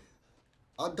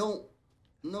don't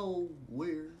know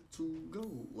where to go.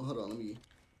 Well, hold on, am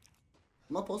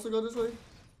I supposed to go this way?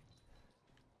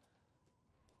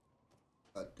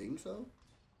 I think so.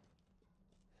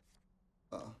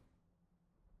 Hold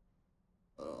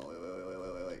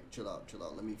on, wait. Chill out.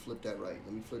 Let me flip that right.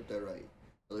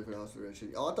 Look for the house.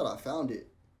 Oh, I thought I found it.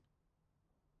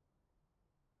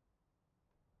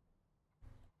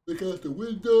 Look out the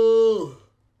window.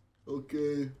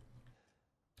 Okay.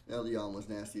 That Leon was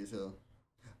nasty as hell.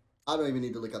 I don't even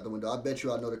need to look out the window. I bet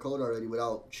you I know the code already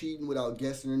without cheating, without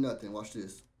guessing or nothing. Watch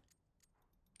this.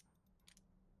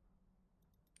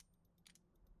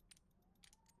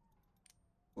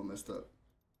 What messed up?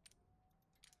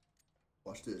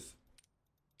 Watch this.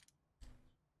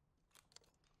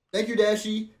 Thank you,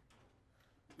 Dashy.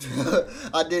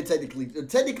 I did technically.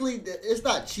 Technically, it's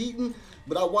not cheating,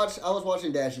 but I was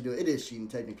watching Dashy do it. It is cheating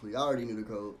technically. I already knew the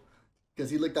code because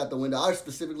he looked out the window.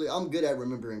 I'm good at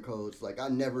remembering codes. Like, I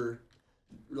never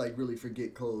like really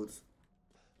forget codes.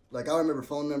 Like, I remember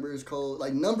phone numbers, code,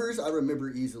 like numbers. I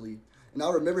remember easily, and I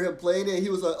remember him playing it. He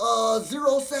was like,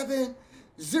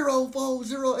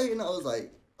 070408, and I was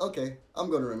like, okay, I'm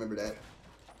gonna remember that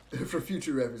for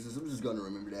future references. I'm just gonna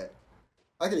remember that.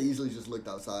 I could have easily just looked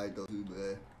outside though, too,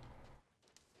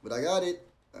 but I got it.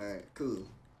 All right, cool.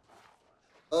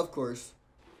 Of course.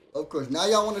 Now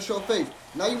y'all want to show face.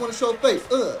 Now you want to show face.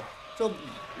 Show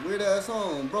weird ass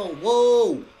on, bro.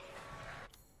 Whoa.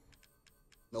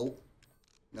 Nope.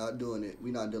 Not doing it. We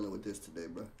not dealing with this today,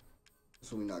 bro.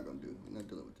 That's what we not gonna do. We're not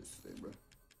dealing with this today, bro.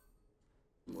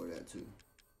 More of that too.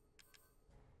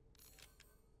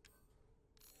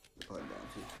 The pipe bomb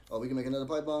too. Oh, we can make another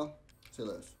pipe bomb. Say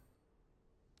less.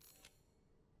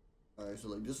 Alright, so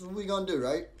look, this is what we gonna do,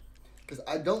 right? Because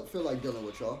I don't feel like dealing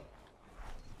with y'all.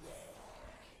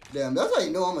 Damn, that's how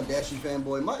you know I'm a Dashie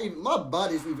fanboy. My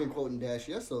body's even quoting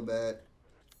Dashie. That's so bad.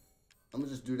 I'm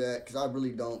gonna just do that because I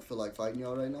really don't feel like fighting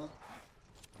y'all right now.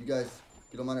 You guys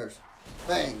get on my nerves.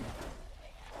 Bang!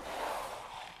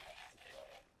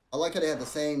 I like how they have the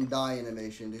same die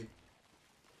animation, dude.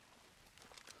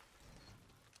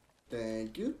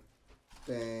 Thank you.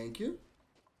 Thank you.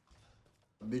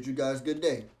 I bid you guys good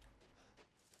day.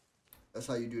 That's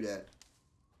how you do that.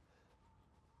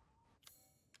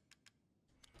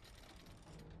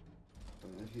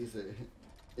 He's an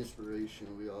inspiration.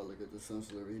 We all look at the sun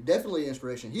celebrity. Definitely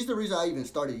inspiration. He's the reason I even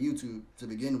started YouTube to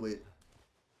begin with.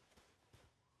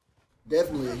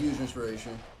 Definitely a huge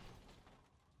inspiration.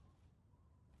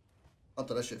 I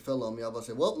thought that shit fell on me. I was about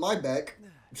to say, well, my back.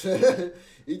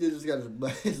 He just got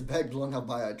his back blown out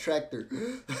by a tractor.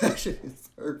 That shit is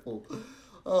hurtful.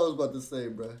 I was about to say,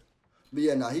 bro. But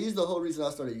yeah, nah, he's the whole reason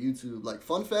I started YouTube. Like,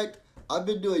 fun fact, I've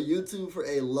been doing YouTube for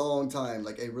a long time,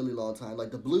 like a really long time.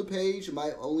 Like the Bleu page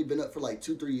might only been up for like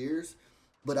 2-3 years,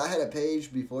 but I had a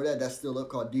page before that that's still up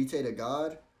called DT to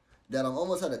God that I'm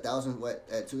almost at 1,000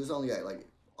 at too. It's only at like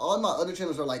all my other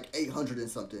channels are like 800 and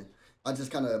something. I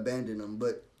just kind of abandoned them,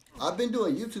 but I've been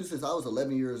doing YouTube since I was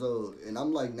 11 years old, and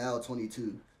I'm like now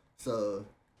 22. So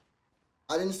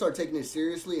I didn't start taking it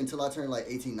seriously until I turned like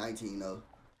 18, 19 though.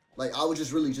 Like, I was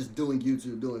just really just doing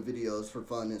YouTube, doing videos for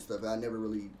fun and stuff. And I never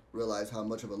really realized how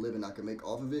much of a living I could make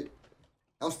off of it.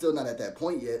 I'm still not at that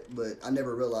point yet, but I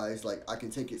never realized, like, I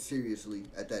can take it seriously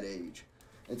at that age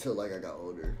until, like, I got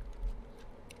older.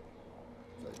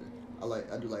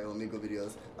 I do, like, Omegle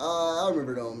videos. I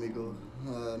remember the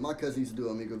Omegle. My cousin used to do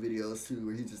Omegle videos, too,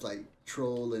 where he just, like,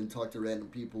 troll and talk to random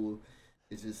people.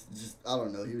 It's just I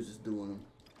don't know. He was just doing them.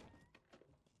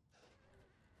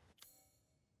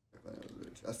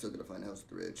 I still gotta find the house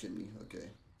with the red chimney. Okay.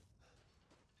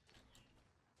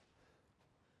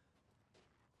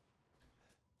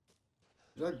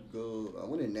 Did I go? I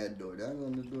went in that door. Did I go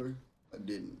in the door? I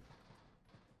didn't.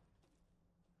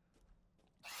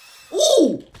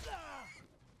 Ooh!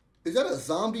 Is that a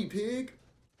zombie pig?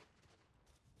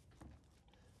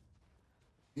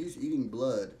 He's eating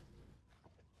blood.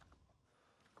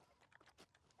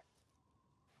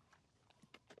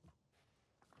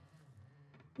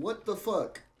 What the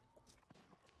fuck?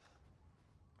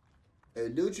 Hey,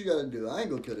 do what you gotta do. I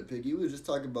ain't gonna kill the piggy. We was just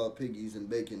talking about piggies and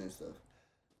bacon and stuff.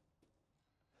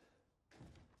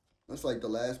 That's like the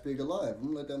last pig alive. I'm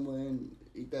gonna let that man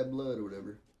eat that blood or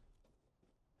whatever.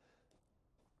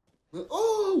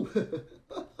 Oh!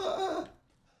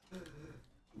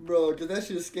 Bro, cause that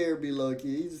shit scared me low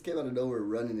key. He just came out of nowhere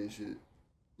running and shit.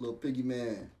 Little piggy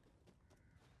man.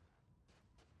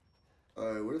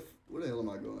 Alright, where the hell am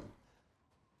I going?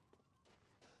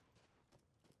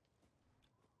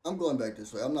 I'm going back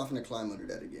this way. I'm not gonna climb under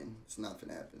that again. It's not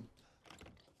gonna happen.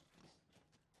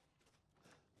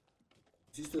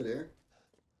 Is he still there?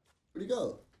 Where'd he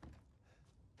go?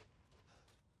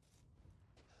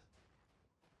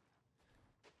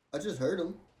 I just heard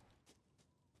him.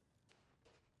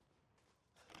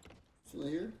 Still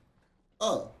here?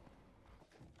 Oh.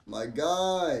 My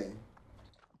guy.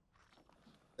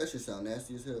 That should sound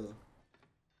nasty as hell.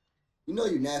 You know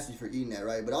you're nasty for eating that,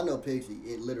 right? But I know pigs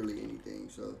eat literally anything,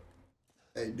 so...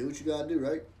 Hey, do what you gotta do,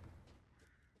 right?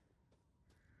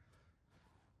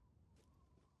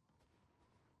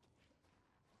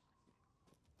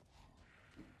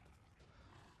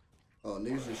 Oh,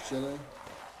 niggas just chilling?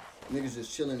 Niggas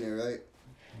just chilling there, right?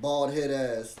 Bald head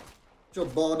ass. Put your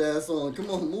bald ass on. Come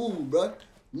on, move, bro.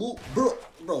 Move,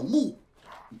 bro, move.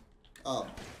 Oh,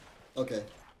 okay.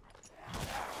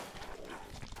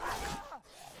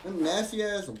 That nasty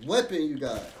ass weapon you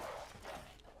got.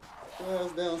 Sit your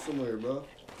ass down somewhere, bro.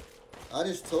 I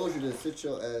just told you to sit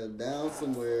your ass down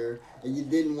somewhere and you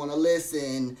didn't want to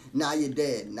listen. Now you're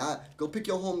dead. Now, go pick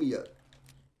your homie up.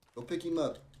 Go pick him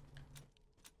up.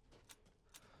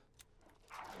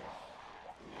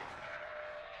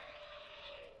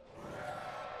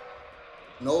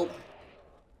 Nope.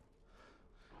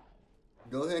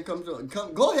 Go ahead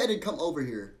and go ahead and come over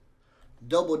here.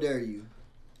 Double dare you.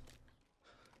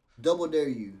 Double dare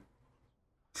you.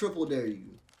 Triple dare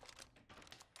you.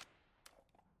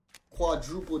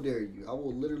 Quadruple dare you. I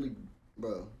will literally,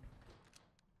 bro.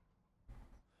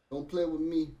 Don't play with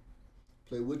me.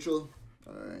 Play with you.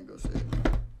 I ain't gonna say it.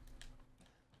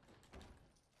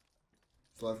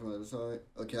 Slide from the other side.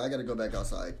 Okay, I gotta go back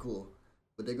outside. Cool.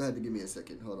 But they're gonna have to give me a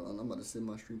second. Hold on. I'm about to send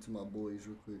my stream to my boys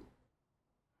real quick.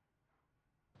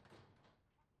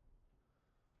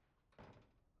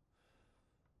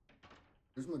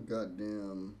 Where's my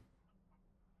goddamn...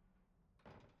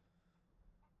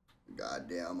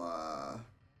 Goddamn,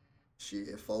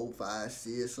 shit, 4, 5,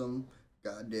 6 or something.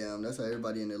 Goddamn, that's how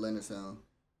everybody in Atlanta sound.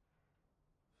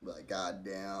 Like,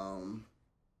 goddamn,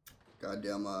 alright,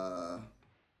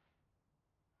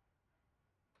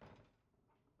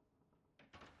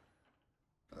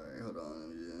 hold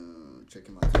on.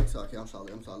 Checking my TikTok. Okay, I'm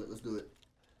solid. Let's do it.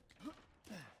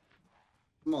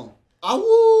 Come on.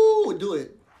 Awoo! Do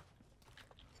it.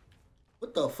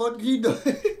 What the fuck he doing?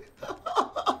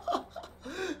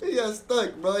 He got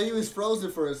stuck, bro. He was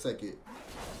frozen for a second.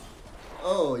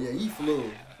 Oh, yeah, he flew.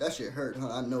 That shit hurt,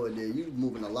 huh? I know it did. You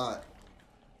moving a lot.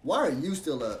 Why are you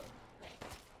still up?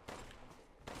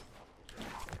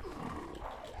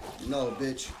 No,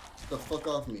 bitch. Get the fuck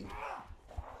off me.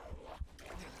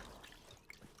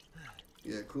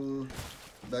 Yeah, cool.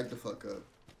 Back the fuck up.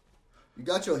 You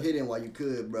got your hit in while you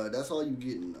could, bro. That's all you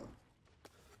getting, though.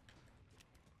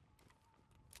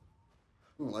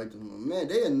 I don't like them. Man,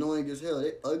 they annoying as hell.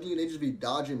 They ugly. They just be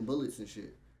dodging bullets and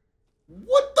shit.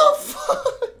 What the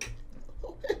fuck?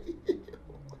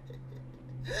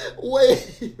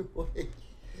 Wait.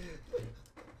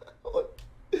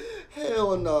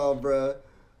 Hell no, bruh.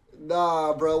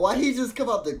 Nah, bro. Why he just come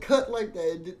out the cut like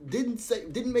that?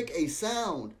 Didn't make a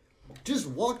sound. Just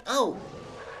walked out.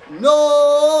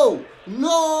 No,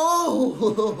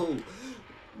 no,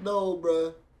 no,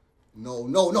 bruh.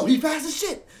 No. He fast as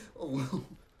shit. Oh,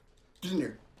 get in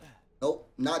there. Nope,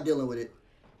 not dealing with it.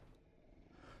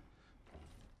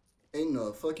 Ain't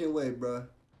no fucking way, bruh.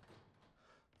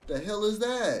 The hell is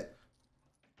that?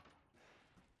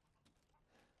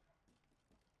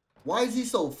 Why is he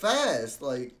so fast?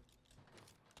 Like,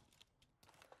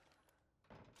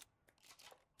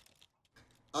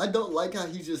 I don't like how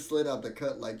he just slid out the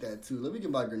cut like that, too. Let me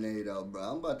get my grenade out, bro.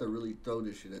 I'm about to really throw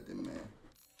this shit at them, man.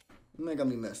 Man got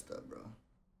me messed up, bro.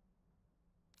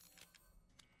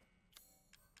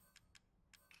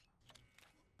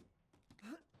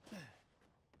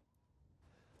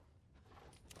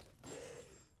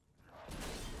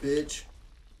 Bitch.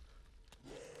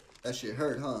 That shit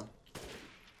hurt, huh?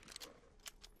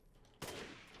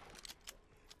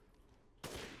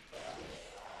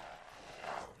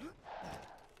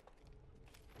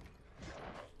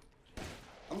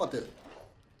 I'm about to...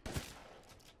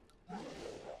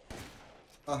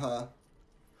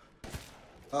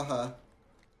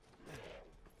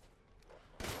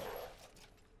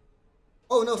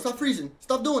 Oh, no, stop freezing.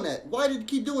 Stop doing that. Why did you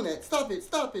keep doing that? Stop it.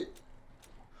 Stop it.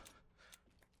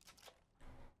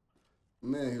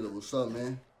 Man, he's like, what's up,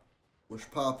 man? What's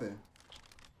poppin'?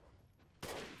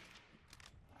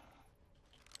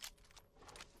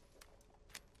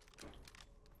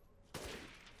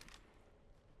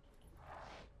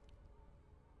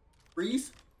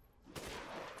 Freeze?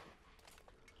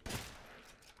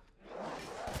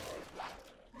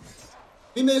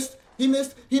 He missed. He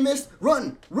missed. He missed.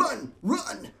 Run. Run.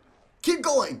 Run. Keep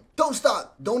going. Don't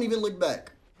stop. Don't even look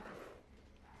back.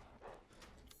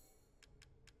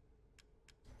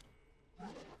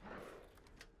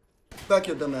 Back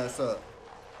your dumb ass up.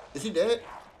 Is he dead?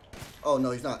 Oh,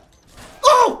 no, he's not.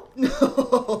 Oh! No!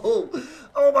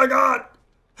 Oh, my God.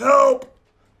 Help!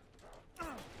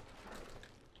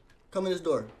 Come in this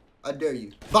door. I dare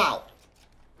you. Bow.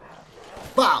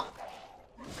 Bow.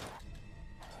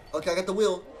 Okay, I got the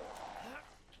wheel.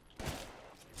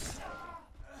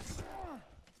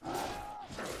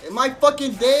 Am I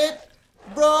fucking dead?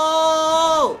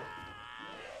 Bro!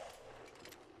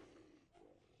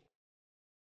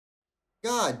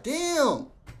 God damn.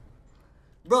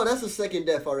 Bro, that's the second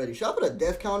death already. Should I put a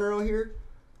death counter on here?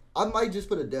 I might just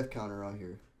put a death counter on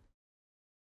here.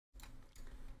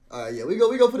 Alright, yeah, we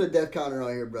go put a death counter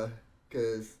on here, bro.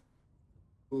 Cause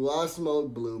I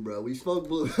smoke blue, bro. We smoke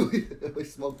blue. we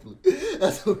smoke blue.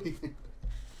 That's what we...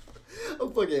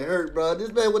 I'm fucking hurt, bro.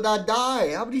 This man would not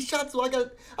die. How many shots do I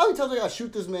got? How many times I gotta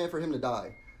shoot this man for him to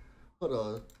die?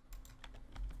 Hold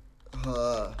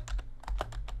on.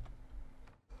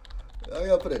 I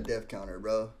gotta put a death counter,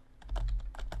 bro.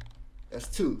 That's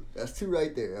 2. That's 2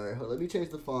 right there. All right, let me change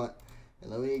the font.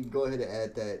 And let me go ahead and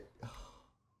add that.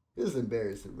 This is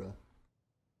embarrassing, bro.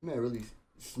 Man, really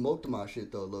smoked my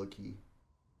shit, though, low-key.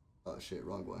 Oh, shit,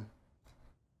 wrong one.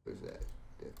 Where's that?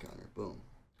 Death counter. Boom.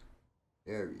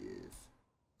 There he is.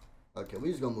 Okay, we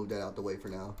just gonna move that out the way for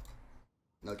now.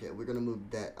 Okay, we're gonna move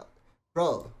that out.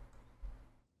 Bro.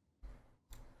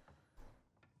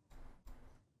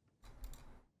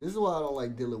 This is why I don't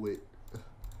like dealing with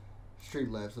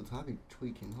Streamlabs. So I be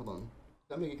tweaking. Hold on.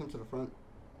 Did I make it come to the front?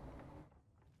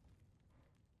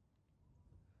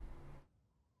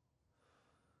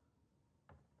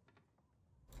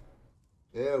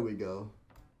 There we go.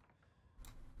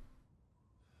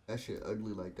 That shit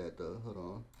ugly like that though. Hold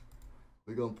on.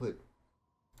 We're gonna put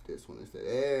this one instead.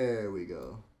 There we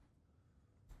go.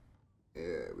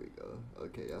 There we go.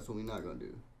 Okay, that's what we're not gonna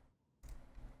do.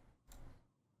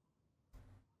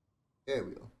 There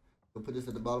we go. We'll put this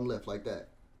at the bottom left like that.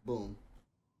 Boom.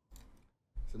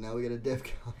 So now we get a death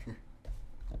counter.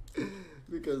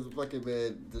 Because the fucking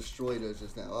man destroyed us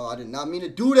just now. Oh, I did not mean to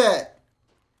do that.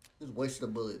 Just wasted a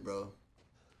bullet, bro.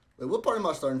 Wait, what part am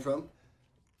I starting from?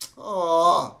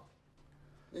 Oh,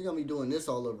 they got me doing this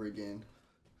all over again.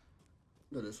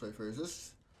 Go this way first.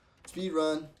 This speed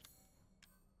run.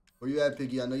 Where you at,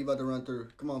 Piggy? I know you about to run through.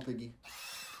 Come on, Piggy.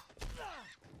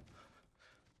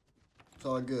 It's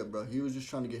all good, bro. He was just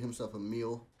trying to get himself a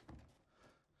meal.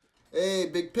 Hey,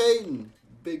 Big Peyton.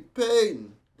 Big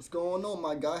Peyton. What's going on,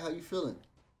 my guy? How you feeling?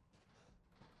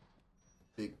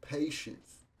 Big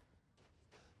patience.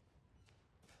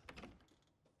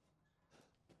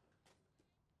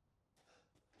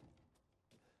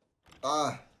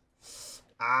 I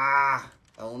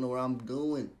don't know what I'm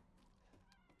doing.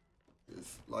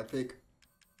 Just lockpick.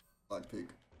 Lockpick.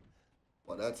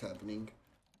 While that's happening,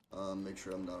 make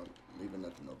sure I'm not leaving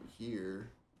nothing over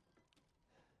here.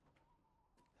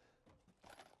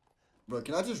 Bro,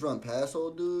 can I just run past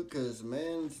old dude? Cause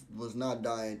man was not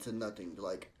dying to nothing.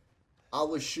 Like, I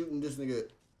was shooting this nigga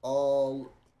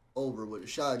all over with a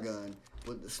shotgun,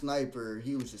 with the sniper.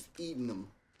 He was just eating them.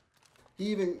 He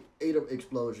even ate an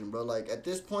explosion, bro. Like, at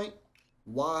this point,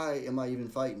 why am I even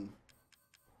fighting?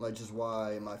 Like, just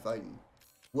why am I fighting?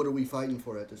 What are we fighting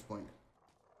for at this point?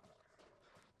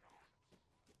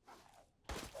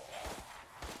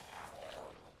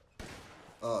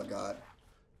 Oh, God.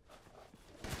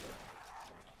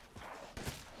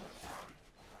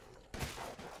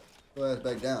 Go ass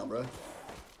back down, bro.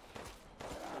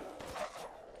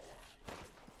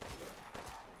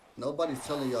 Nobody's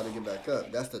telling y'all to get back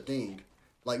up. That's the thing.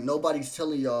 Like, nobody's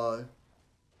telling y'all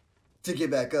to get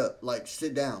back up. Like,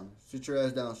 sit down. Sit your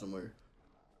ass down somewhere.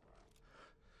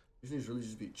 These niggas really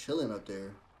just be chilling up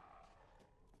there.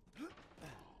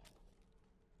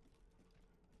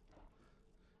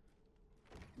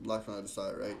 Life on the other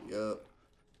side, right? Yup.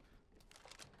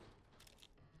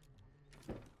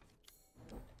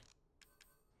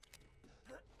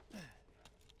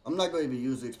 I'm not going to even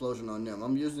use the explosion on them.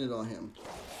 I'm using it on him.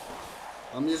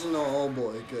 I'm using it on old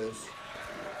boy, because...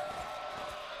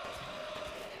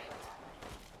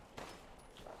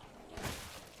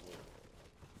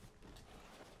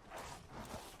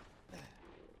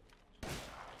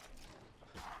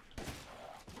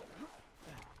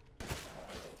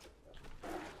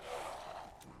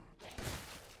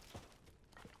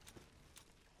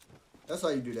 That's how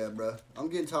you do that, bro. I'm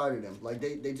getting tired of them. Like,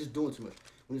 they just doing too much.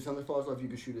 When his helmet falls off, you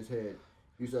can shoot his head.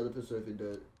 Use the other pistol if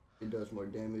it does more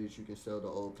damage. You can sell the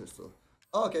old pistol.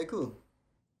 Oh, okay, cool.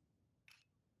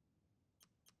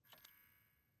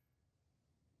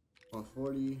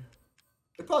 140.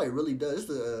 It probably really does. It's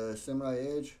the Samurai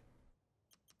Edge.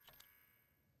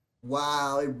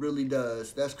 Wow, it really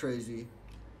does. That's crazy.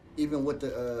 Even with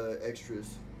the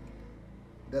extras.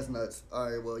 That's nuts.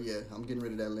 Alright, well, yeah. I'm getting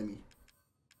rid of that Lemmy.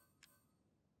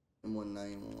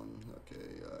 M191.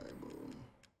 Okay, alright, boom.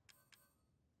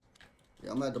 Yeah,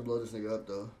 I'm gonna have to blow this nigga up,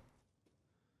 though.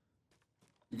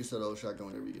 You can sell the old shotgun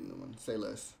whenever you get a new one. Say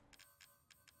less.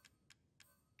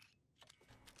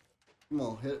 Come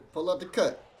on, pull out the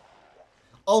cut.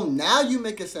 Oh, now you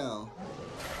make a sound.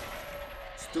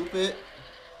 Stupid.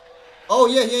 Oh,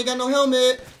 yeah, he ain't got no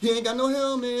helmet. He ain't got no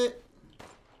helmet.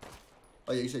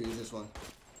 Oh, yeah, you said use this one.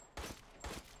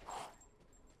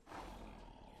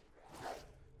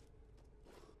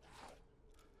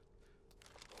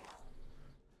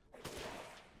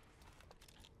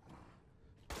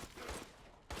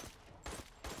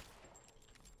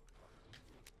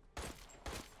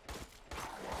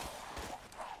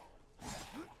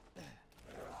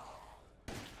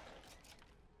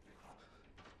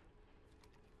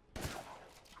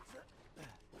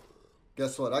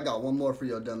 Guess what? I got one more for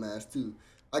your dumb ass, too.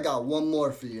 I got one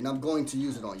more for you, and I'm going to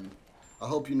use it on you. I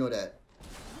hope you know that.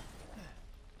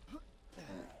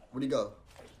 Where'd he go?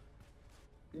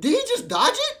 Did he just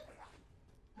dodge it?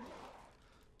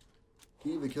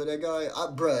 Can you even kill that guy?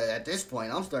 Bruh, at this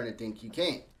point, I'm starting to think you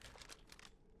can't.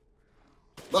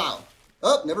 Wow.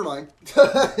 Oh, never mind.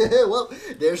 Well,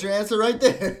 there's your answer right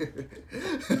there.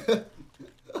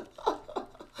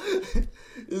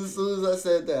 As soon as I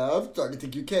said that, I'm starting to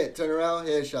think you can't. Turn around,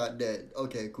 headshot, dead.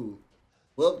 Okay, cool.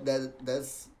 Well,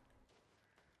 that's...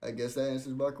 I guess that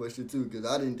answers my question, too, because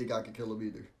I didn't think I could kill him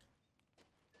either.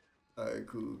 Alright,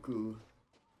 cool, cool.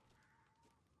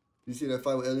 You see that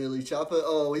fight with Elliot Lee Choppa?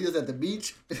 Oh, he was at the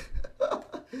beach?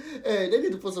 Hey, they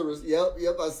need to put some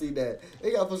yep, I see that.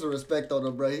 They gotta put some respect on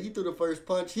him, bro. He threw the first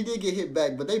punch. He did get hit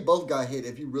back, but they both got hit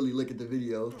if you really look at the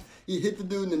video. He hit the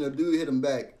dude and then the dude hit him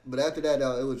back. But after that,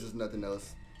 it was just nothing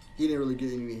else. He didn't really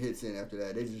get any hits in after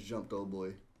that. They just jumped old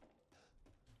boy.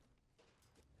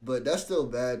 But that's still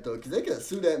bad though, because they could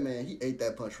sue that man. He ate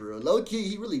that punch for real. Low key,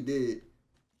 he really did.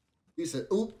 He said,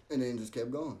 oop, and then just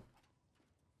kept going.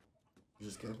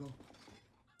 Just kept going.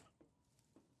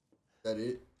 That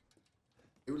it?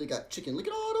 They really got chicken. Look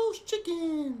at all those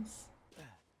chickens.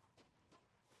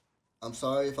 I'm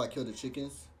sorry if I kill the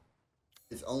chickens.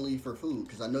 It's only for food,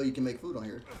 because I know you can make food on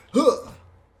here. Huh!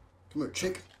 Come here,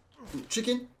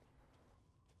 chicken.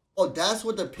 Oh, that's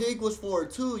what the pig was for,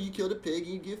 too. You kill the pig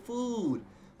and you get food.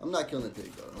 I'm not killing the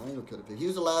pig, though. I ain't gonna kill the pig. He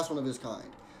was the last one of his kind.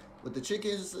 With the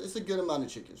chickens, it's a good amount of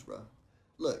chickens, bro.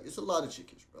 Look, it's a lot of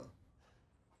chickens, bro.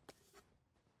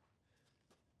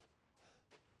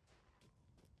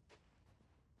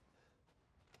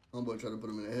 Homeboy trying to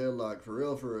put him in a headlock. For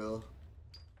real, for real.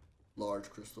 Large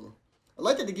crystal. I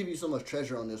like that they give you so much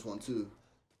treasure on this one, too.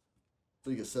 So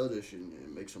you can sell this shit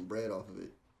and make some bread off of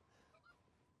it.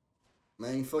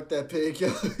 Man, fuck that pig,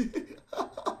 yo.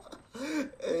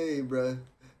 Hey, bro.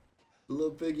 The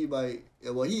little piggy bite. Yeah,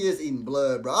 well, he is eating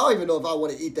blood, bro. I don't even know if I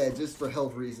want to eat that just for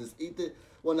health reasons. Ethan,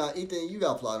 well, not Ethan, you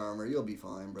got plot armor. You'll be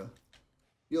fine, bro.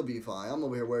 You'll be fine. I'm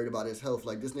over here worried about his health.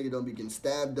 Like, this nigga don't be getting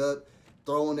stabbed up,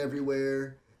 thrown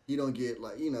everywhere. He don't get,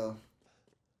 like, you know.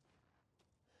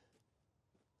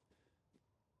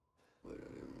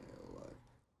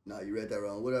 Nah, you read that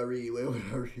wrong. What did I read? Wait, what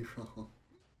did I read wrong?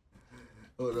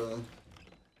 Hold on.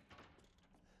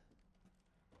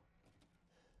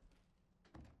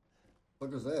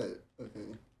 What was that? Okay.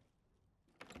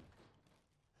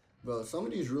 Bro, some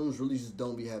of these rooms really just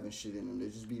don't be having shit in them. They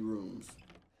just be rooms.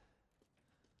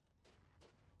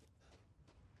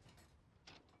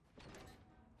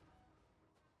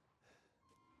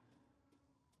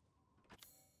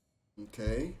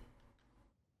 Okay.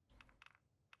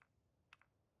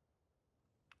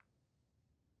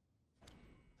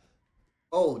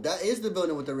 Oh, that is the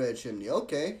building with the red chimney.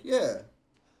 Okay, yeah.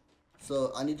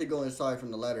 So I need to go inside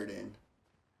from the ladder then.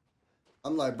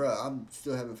 I'm like, bro, I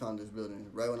still haven't found this building.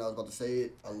 Right when I was about to say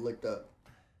it, I looked up.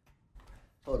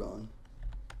 Hold on.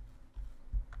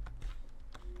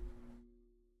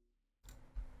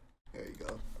 There you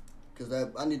go.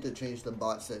 Because I need to change the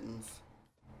bot settings.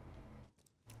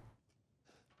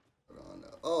 Hold on.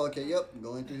 Oh, okay, yep. I'm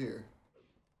going through here.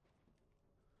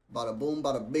 Bada boom,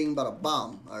 bada bing, bada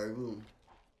bomb. Alright, boom.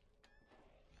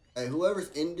 Hey,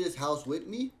 whoever's in this house with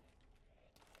me,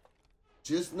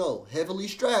 just know, heavily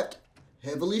strapped.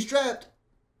 Heavily strapped.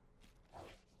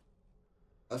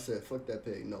 I said, fuck that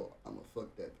pig. No, I'm gonna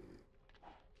fuck that pig.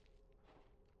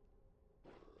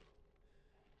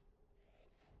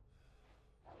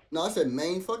 No, I said,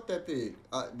 man, fuck that pig.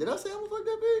 Did I say I'm gonna fuck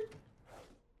that pig?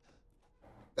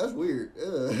 That's weird.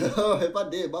 If I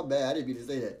did, my bad. I didn't mean to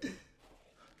say that.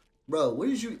 Bro, what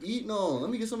is you eating on? Let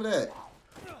me get some of that.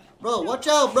 Bro, watch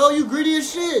out, bro. You greedy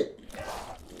as shit.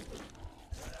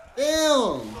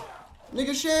 Damn.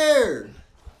 Nigga, share.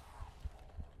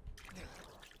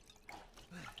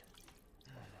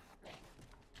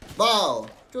 Wow.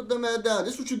 Put them ass down.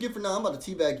 This is what you get for now. I'm about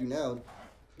to teabag you now.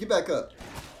 Get back up.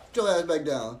 Put your ass back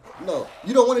down. No.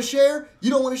 You don't want to share?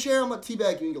 You don't want to share? I'm going to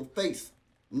teabag you in your face.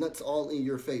 Nuts all in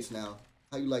your face now.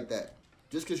 How you like that?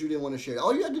 Just because you didn't want to share.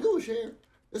 All you had to do was share.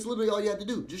 That's literally all you had to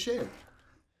do. Just share.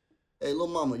 Hey, little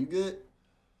mama, you good?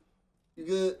 You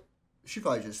good? She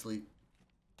probably just sleep.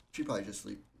 She probably just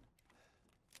sleep.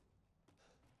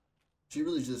 She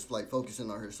really just, like, focusing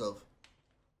on herself.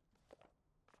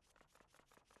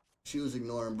 She was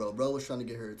ignoring bro. Bro was trying to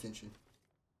get her attention.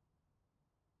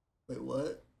 Wait,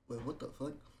 what? Wait, what the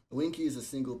fuck? The wing key is a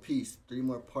single piece. 3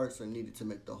 more parts are needed to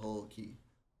make the whole key.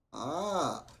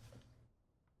 Ah.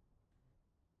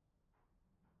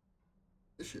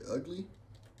 This shit ugly.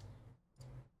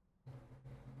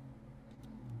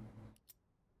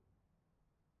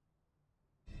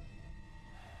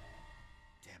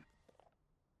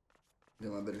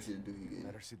 Damn, I better see the Duke again.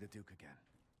 Better see the Duke again.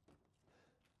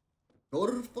 Go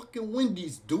to the fucking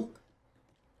Wendy's, Duke.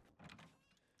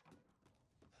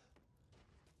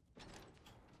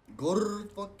 Go to the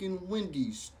fucking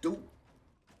Wendy's, Duke.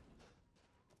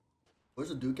 Where's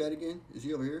the Duke at again? Is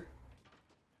he over here?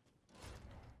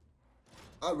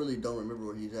 I really don't remember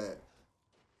where he's at.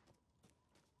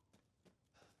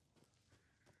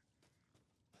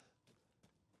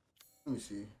 Let me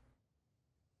see.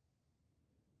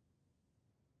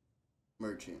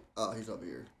 Merchant. Oh, he's over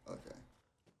here. Okay.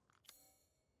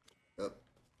 Yep.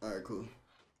 Alright, cool.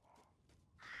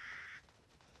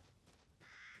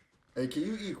 Hey, can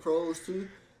you eat crows too?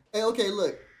 Hey, okay,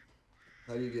 look.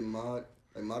 How do you get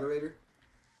moderator?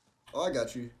 Oh, I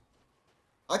got you.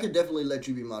 I could definitely let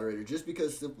you be moderator just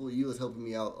because Simple You is helping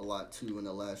me out a lot too in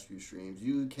the last few streams.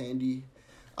 You, Candy.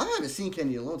 I haven't seen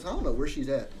Candy in a long time. I don't know where she's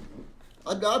at.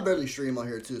 I barely stream on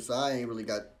here too, so I ain't really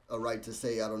got a right to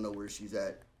say I don't know where she's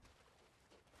at.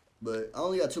 But I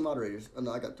only got 2 moderators. Oh,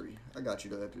 no, I got 3. I got you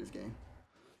though after this game.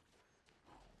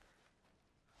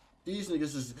 These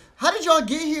niggas is... How did y'all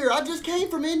get here? I just came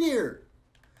from in here.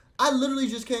 I literally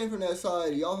just came from that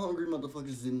side. Y'all hungry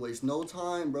motherfuckers didn't waste no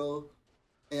time, bro.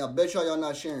 And I bet y'all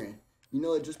not sharing. You know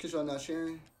what? Just because y'all not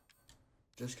sharing.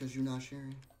 Just because you're not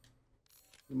sharing.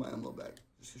 Get my ammo back.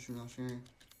 Just because you're not sharing.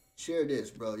 Share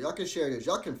this, bro. Y'all can share this.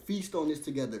 Y'all can feast on this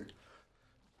together.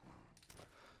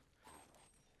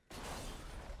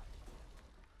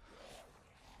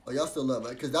 Oh, y'all still love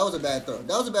it. Because that was a bad throw.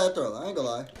 That was a bad throw. I ain't gonna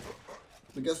lie.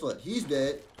 But guess what? He's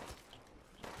dead.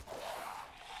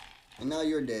 And now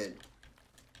you're dead.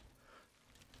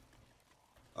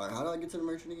 Alright, how do I get to the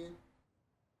merchant again?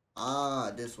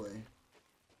 Ah, this way.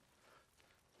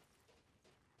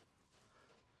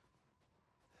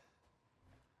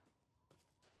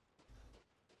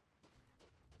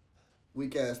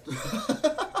 Weak ass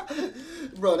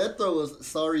bro, that throw was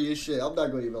sorry as shit. I'm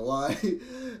not gonna even lie.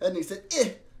 And he said,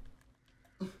 eh.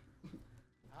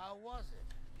 How was it?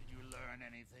 Did you learn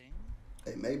anything?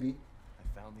 Hey, maybe.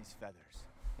 I found these feathers.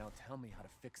 Now tell me how to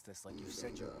fix this like you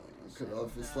said you would. Cut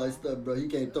off his sliced up, bro. He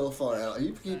can't throw far out.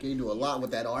 He can't do a lot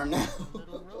with that arm now.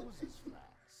 Little roses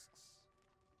flasks.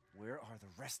 Where are the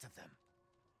rest of them?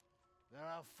 There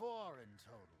are 4 in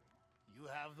total. You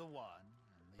have the 1,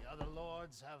 and the other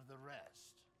lords have the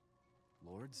rest.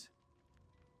 Lords?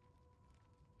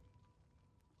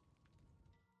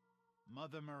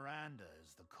 Mother Miranda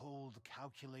is the cold,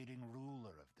 calculating ruler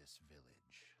of this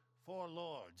village. 4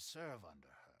 lords serve under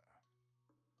her.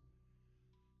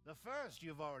 The first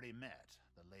you've already met,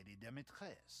 the Lady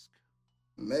Dimitrescu.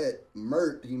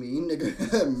 Mert, you mean,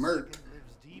 nigga. Mert. Second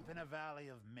lives deep in a valley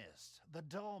of mist, the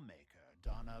doll maker,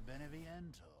 Donna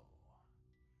Beneviento.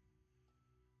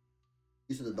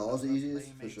 You said the doll's the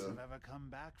easiest? For sure. Have ever come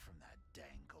back from that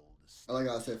dank old estate. I like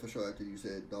how I said for sure after you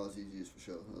said doll's easiest for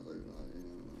sure. I was like,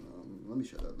 let me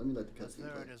shut up. Let me let the cutscene play.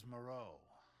 The third is Moreau,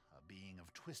 a being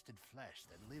of twisted flesh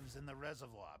that lives in the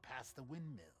reservoir past the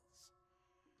windmills.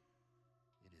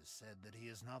 It is said that he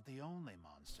is not the only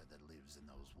monster that lives in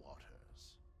those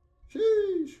waters.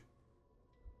 Sheesh.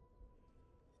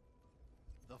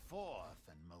 The 4th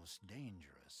and most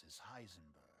dangerous is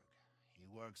Heisenberg. He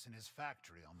works in his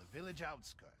factory on the village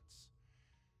outskirts.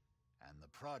 And the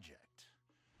project.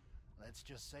 Let's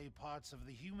just say parts of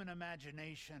the human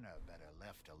imagination are better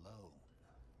left alone.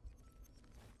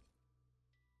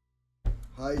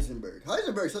 Heisenberg.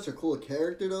 Heisenberg's such a cool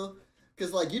character though.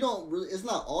 Cause like you don't really, it's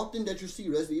not often that you see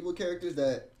Resident Evil characters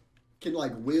that can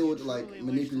like wield like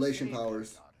manipulation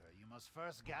powers. You must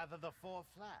first gather the 4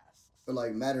 flasks. Or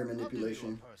like matter manipulation.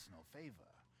 I'll do you a personal favor.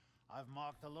 I've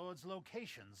marked the Lord's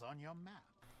locations on your map.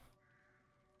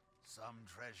 Some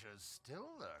treasures still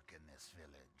lurk in this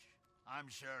village. I'm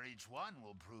sure each one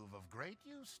will prove of great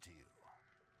use to you.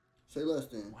 Say less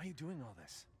then. Why are you doing all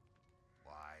this?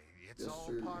 Why, it's Yes, all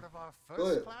sir. part of our Go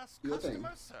ahead. first-class Do your thing.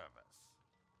 customer service.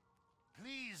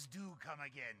 Please do come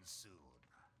again soon.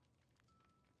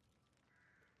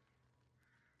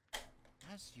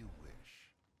 As you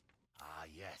wish. Ah,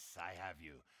 yes, I have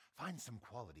you. Find some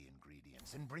quality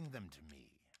ingredients and bring them to me.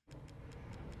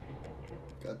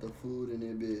 Got the food in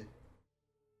there, bit.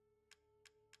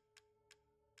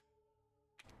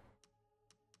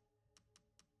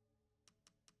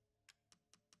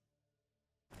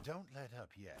 Don't let up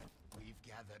yet. We've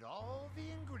gathered all the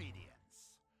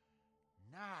ingredients.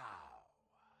 Now.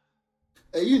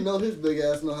 Hey, you know his big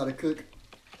ass know how to cook.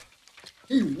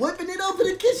 He whipping it up in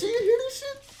the kitchen. You hear this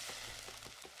shit?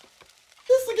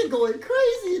 This nigga going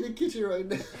crazy in the kitchen right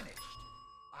now. Finished.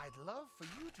 I'd love for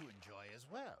you to enjoy as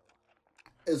well.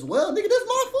 As well, nigga, that's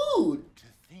my food. To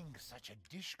think such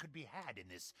a dish could be had in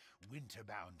this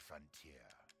winter-bound frontier.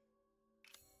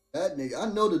 That nigga,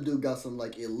 I know the dude got some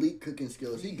like elite cooking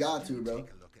skills. He got to, bro.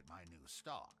 Take a look at my new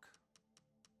stock.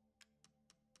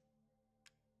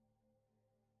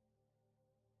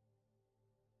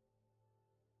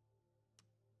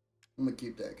 I'm gonna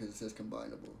keep that because it says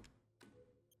combinable.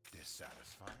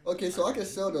 Dissatisfied? Okay, so I can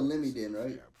sell the Lemmy then,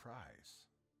 right? Fair price.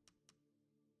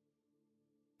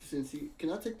 Since he, can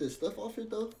I take this stuff off it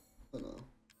though? Oh no.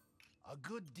 A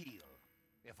good deal,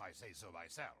 if I say so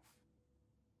myself.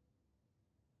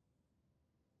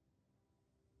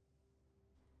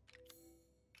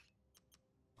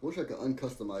 I wish I could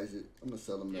uncustomize it. I'm gonna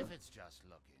sell them now. If it's just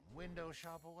looking, window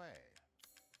shop away.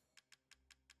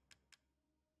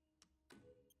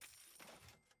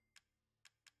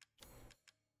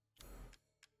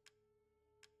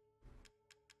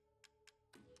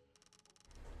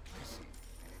 I see.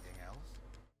 Anything else?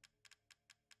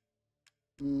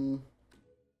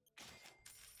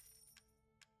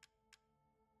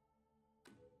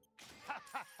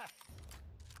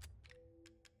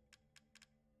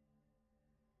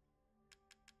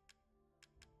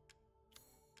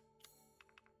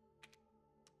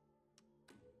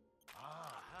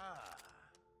 Aha!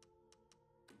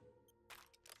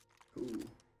 Cool.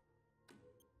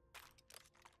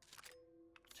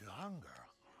 To hunger.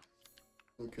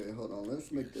 Okay, hold on.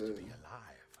 Let's make Used to the. be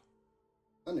alive.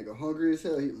 That nigga hungry as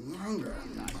hell. He hungry.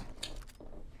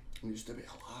 He used to be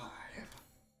alive.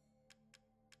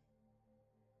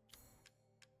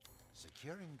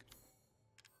 Securing.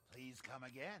 Please come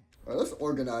again. Alright, let's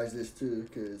organize this too,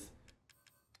 cause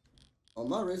on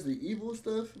my Resident Evil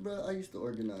stuff, bro, I used to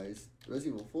organize.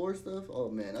 Resident Evil 4 stuff, oh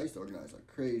man, I used to organize like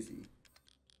crazy.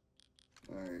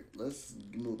 Alright, let's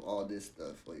move all this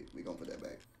stuff. Wait, we gonna put that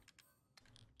back.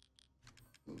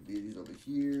 Move these over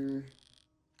here.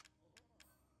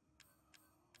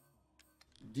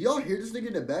 Do y'all hear this nigga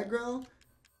in the background?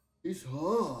 He's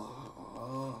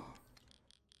What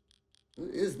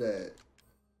is that?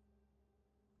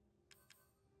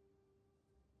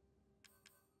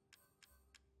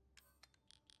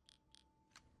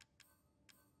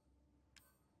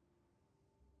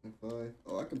 Five.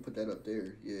 Oh, I can put that up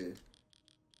there. Yeah.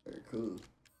 Very cool.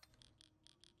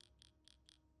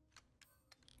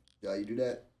 Yeah, you do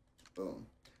that. Boom.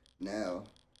 Now,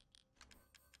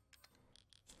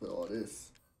 let's put all this.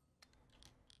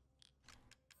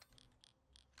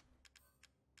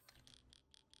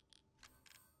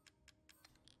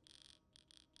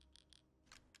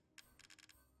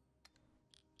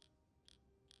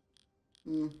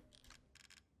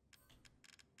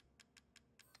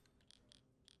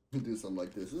 Do something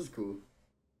like this. This is cool.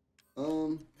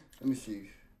 Let me see.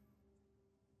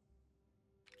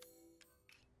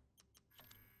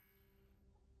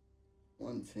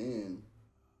 $110.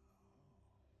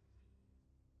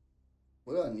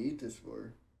 What do I need this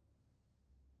for?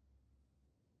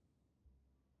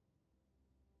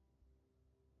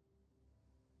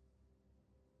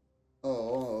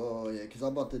 Oh, yeah, because I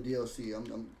bought the DLC.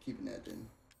 I'm keeping that then.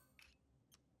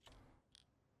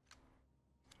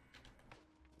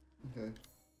 Okay.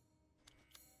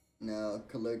 Now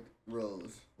collect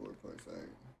rows. 4 parts. Alright.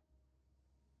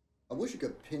 I wish you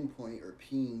could pinpoint or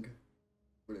ping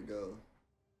where to go.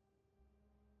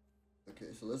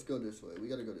 Okay, so let's go this way. We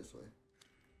gotta go this way.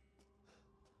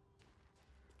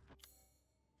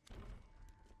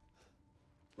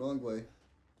 Wrong way.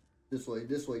 This way,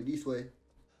 this way, this way.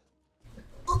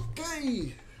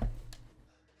 Okay!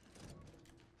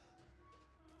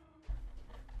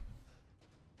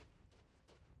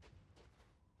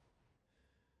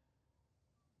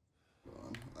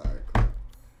 Alright, cool.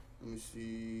 Let me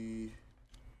see.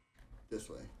 This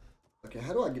way. Okay,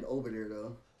 how do I get over there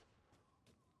though?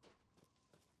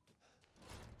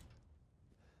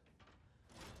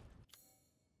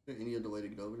 Is there any other way to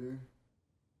get over there?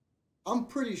 I'm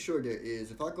pretty sure there is.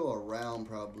 If I go around,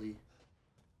 probably.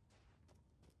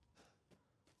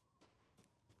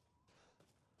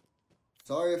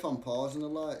 Sorry if I'm pausing a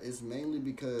lot. It's mainly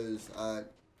because I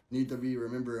need to be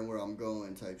remembering where I'm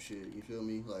going type shit. You feel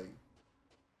me? Like,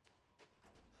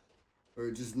 or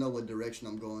just know what direction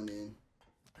I'm going in.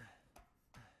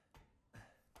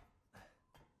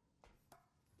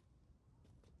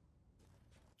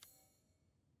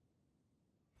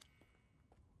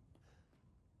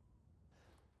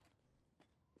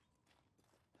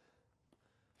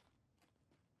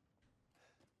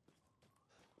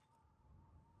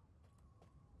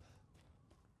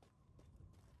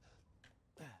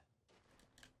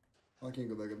 I can't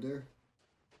go back up there.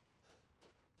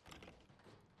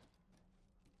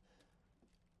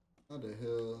 How the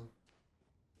hell?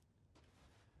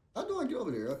 How do I get over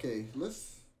there? Okay,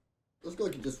 let's go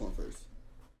get this one first.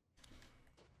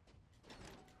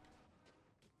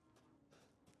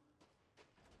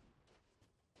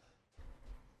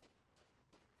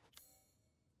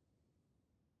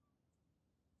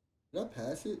 Did I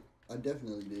pass it? I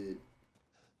definitely did.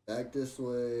 Back this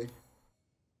way.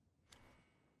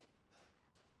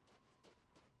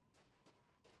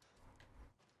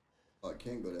 Oh, I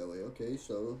can't go that way. Okay,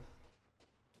 so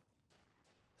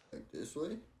back this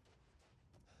way.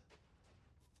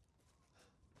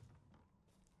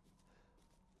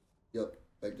 Yep,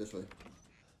 back this way.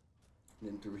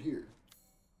 And then through here.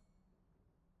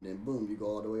 And then boom, you go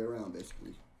all the way around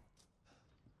basically.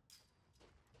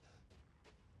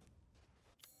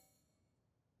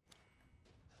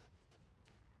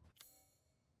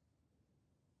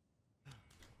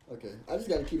 Okay, I just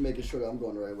gotta keep making sure that I'm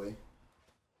going the right way.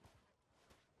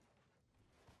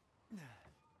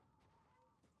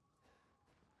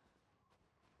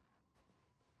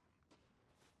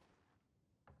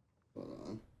 Hold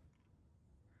on.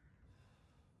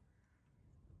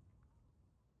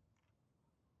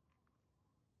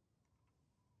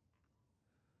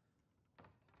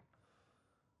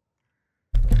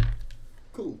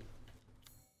 Cool.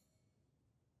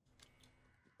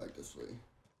 Back this way.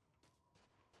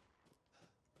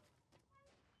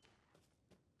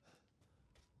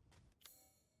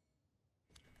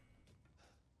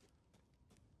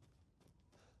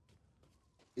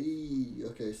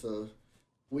 Okay, so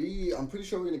I'm pretty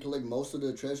sure we're gonna collect most of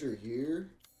the treasure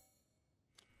here.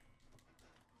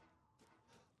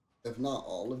 If not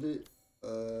all of it.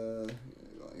 Go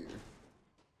here.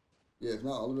 Yeah, if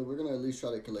not all of it, we're gonna at least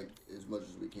try to collect as much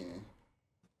as we can.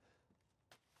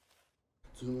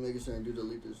 So we make it certain do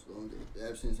delete this longer. The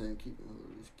absence and keeping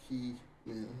this key.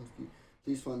 Man,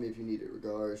 please find me if you need it.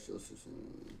 Regards, Joseph.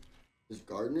 Is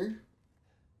Gardner?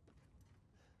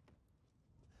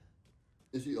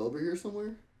 Is he over here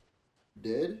somewhere?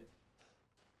 Dead?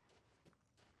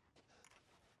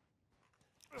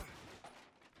 I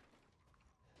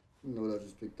don't know what I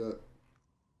just picked up.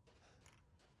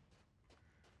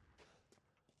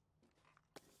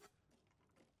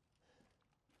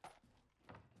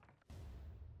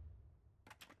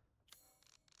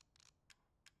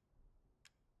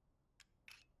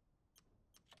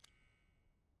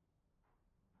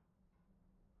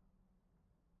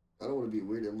 I don't want to be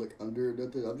weird and look under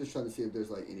nothing. I'm just trying to see if there's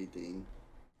like anything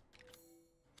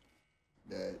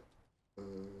that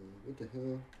what the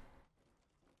hell?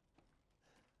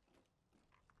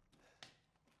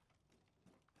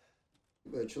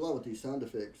 You better chill out with these sound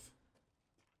effects.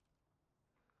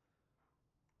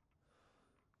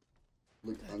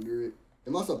 Look under it.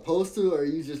 Am I supposed to, or are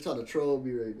you just trying to troll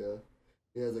me right now?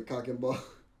 He has a cock and ball.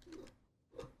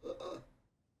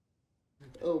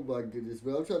 Oh my goodness,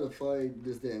 bro. I'm trying to find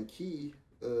this damn key.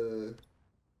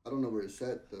 I don't know where it's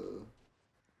at though.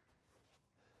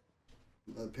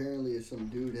 Apparently it's some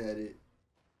dude had it.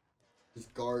 This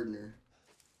Gardner.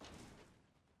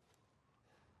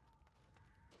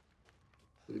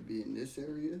 Would it be in this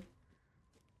area?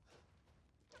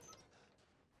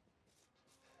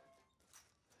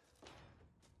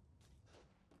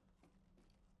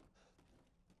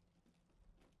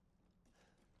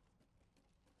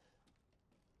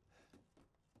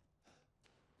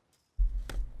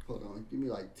 Hold on, give me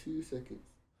like 2 seconds.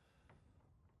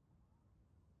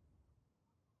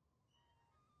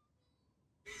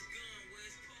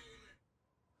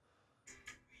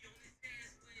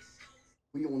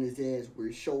 We on his ass where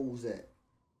it shows at.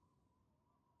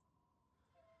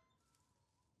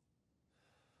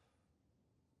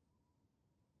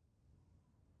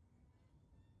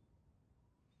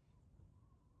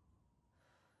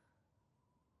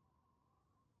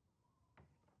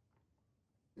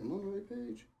 Am I on the right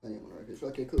page? I am on the right page.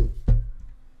 Okay, cool.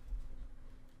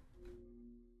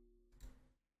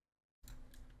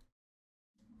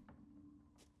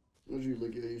 Once you look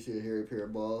at it, you see a hairy pair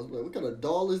of balls. Like, what kind of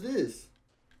doll is this?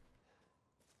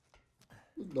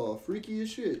 This doll freaky as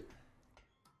shit.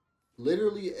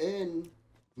 Literally and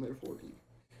metaphorically.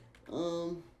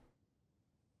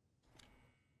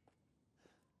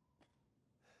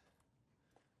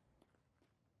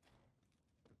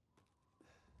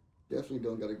 Definitely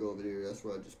don't gotta go over there. That's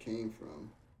where I just came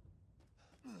from.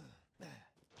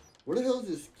 Where the hell is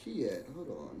this key at? Hold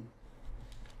on.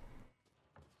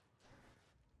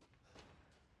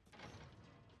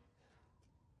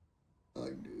 Oh,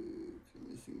 dude.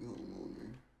 Missing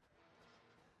homeowner.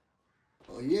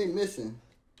 Oh, he ain't missing.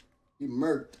 He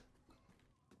murked.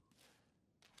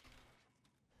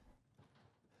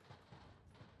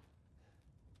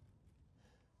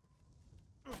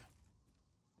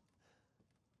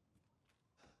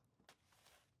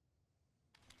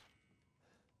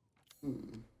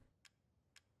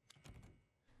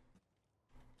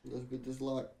 Let's get this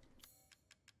lock.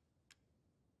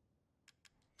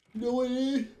 No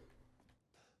way.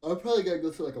 I probably gotta go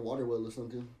to like a water well or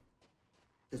something.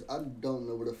 Because I don't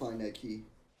know where to find that key.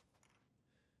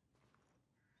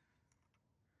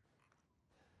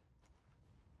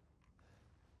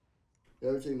 You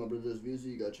ever take my brother's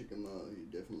music? You gotta check him out. He's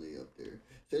definitely up there.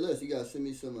 Say less, you gotta send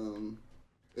me some,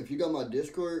 if you got my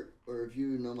Discord, or if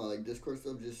you know my like Discord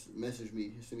stuff, just message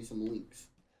me. Send me some links.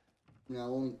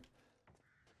 Now, I'm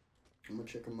gonna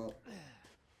check them out.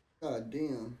 God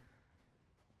damn.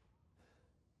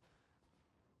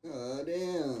 God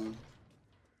damn.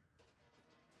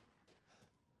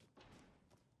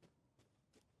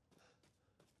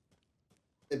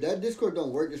 If that Discord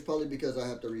don't work, it's probably because I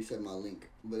have to reset my link.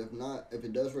 But if not, if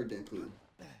it does work, then cool.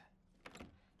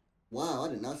 Wow, I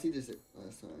did not see this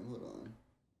last time. Hold on.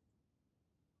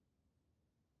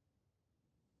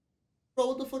 Bro,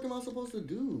 what the fuck am I supposed to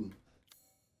do?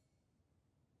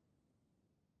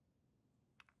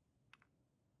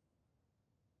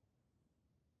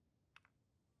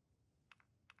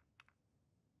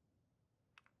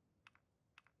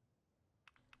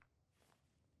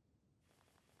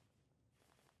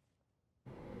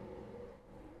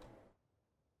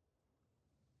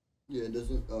 Yeah, it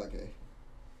doesn't. Oh, okay.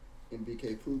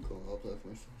 MBK Puko on all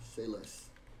platforms. Say less.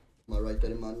 I'm gonna write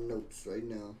that in my notes right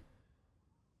now.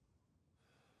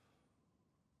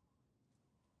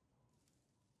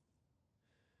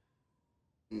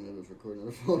 It was recording on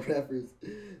the phone. Rappers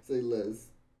say less.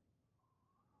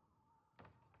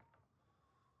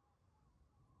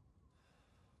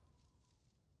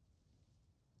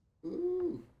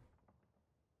 Ooh.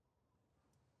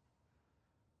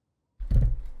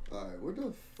 Alright, where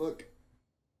the fuck?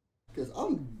 Because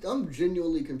I'm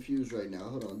genuinely confused right now.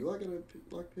 Hold on, do I got a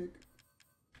lockpick?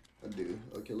 I do.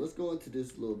 Okay, let's go into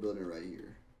this little building right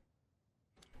here.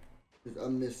 Because I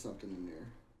missed something in there.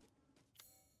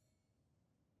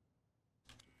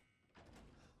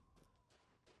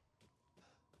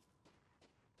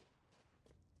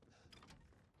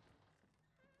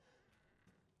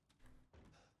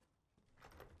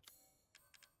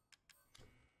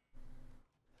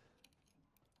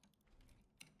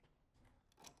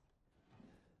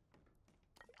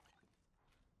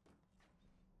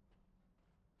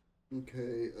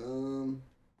 Okay,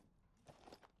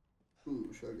 ooh,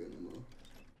 shotgun ammo.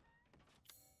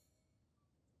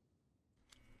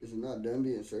 Is it not done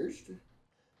being searched?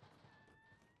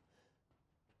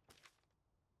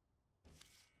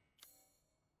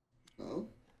 No.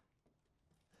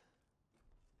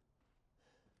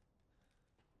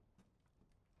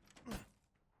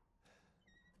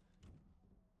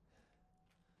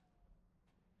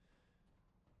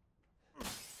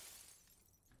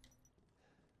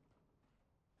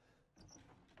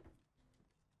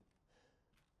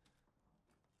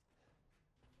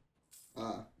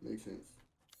 Ah, makes sense.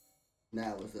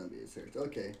 Now it's done being searched.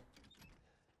 Okay.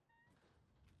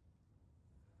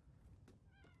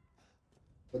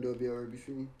 I'll do a BRB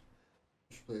stream.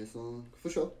 Just play a song.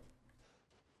 For sure.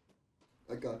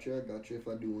 I got you if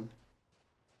I do one.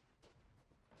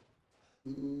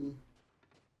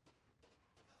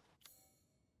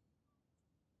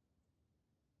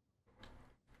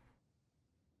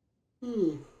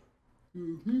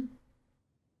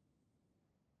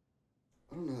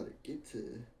 I don't know how to get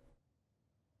to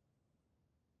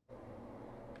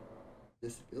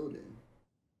this building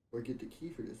or get the key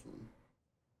for this one.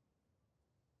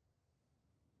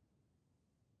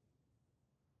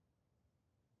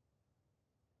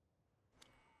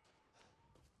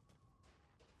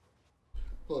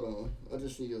 Hold on, I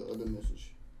just see your other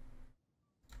message.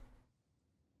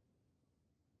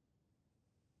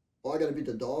 Oh, I gotta beat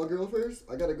the doll girl first?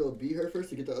 I gotta go beat her first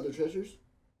to get the other treasures?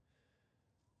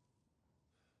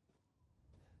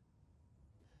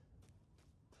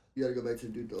 You gotta go back to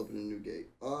the dude to open a new gate.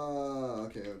 Ah,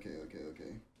 okay.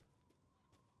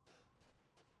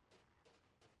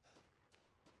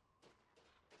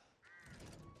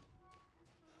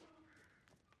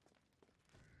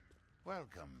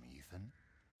 Welcome, Ethan.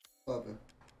 Poppin'.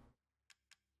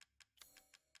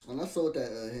 And I sold that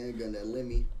handgun, that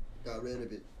Lemmy. Got rid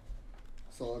of it.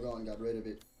 It's all gone, got rid of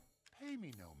it. Pay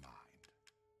me no mind.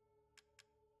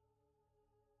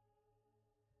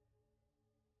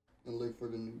 And look for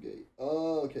the new gate.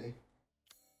 Oh, okay.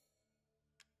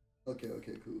 Okay,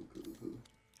 cool.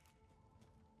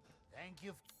 Thank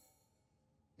you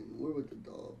And where would the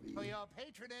doll be? for your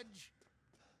patronage.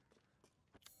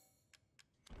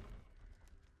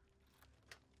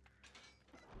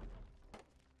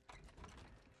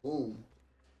 Boom.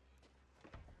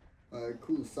 Alright,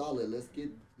 cool, solid. Let's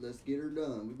get her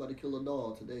done. We about to kill a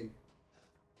doll today.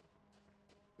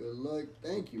 Good luck.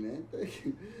 Thank you, man. Thank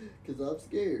you. Cause I'm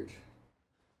scared.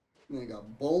 Man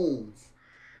got bones.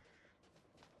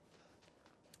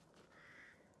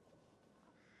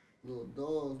 Little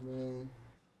dolls, man.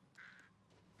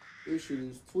 This shit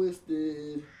is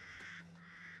twisted.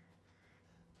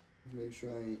 Make sure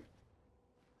I ain't.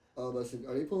 Oh, but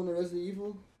are they pulling the Resident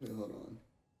Evil? Wait, hold on.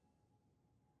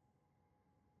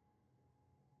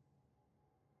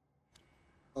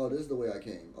 Oh, this is the way I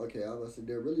came. Okay, I was.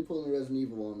 They're really pulling Resident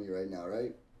Evil on me right now,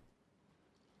 right?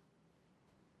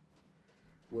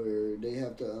 Where they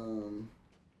have to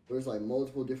where it's like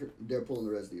multiple different. They're pulling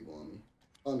the Resident Evil on me.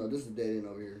 Oh no, this is dead end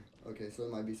over here. Okay, so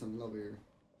it might be something over here.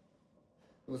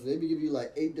 So they be giving you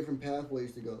like 8 different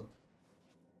pathways to go.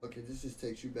 Okay, this just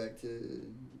takes you back to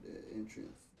the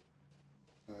entrance.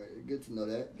 Alright, good to know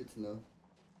that. Good to know.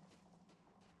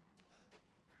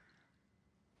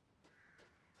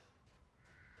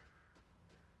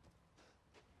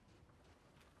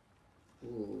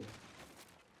 Oh.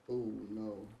 Oh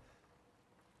no.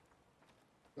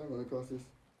 Can I run across this?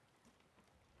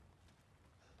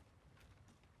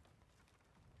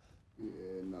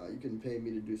 Yeah, nah, you can pay me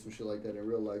to do some shit like that in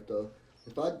real life though.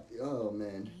 If I, oh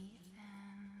man.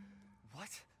 What?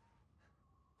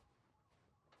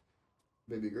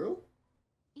 Baby girl?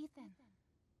 Ethan,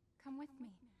 come with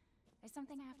me. There's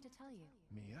something I have to tell you.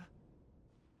 Mia?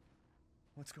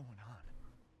 What's going on?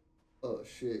 Oh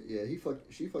shit, yeah,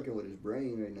 she fucking with his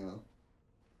brain right now.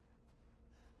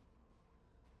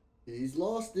 He's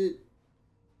lost it.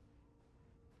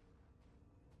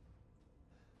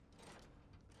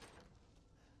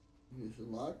 He's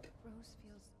locked. Rose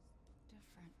feels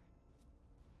different.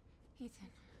 Ethan,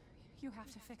 you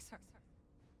have to fix her.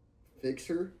 Fix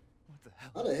her? What the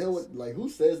hell? How the hell would, like, who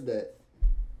says that?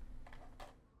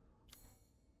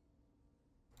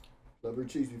 Love her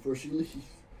cheeks before she leaves.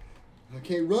 I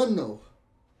can't run though.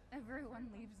 Everyone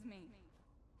leaves me.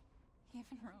 Even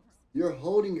Rose. You're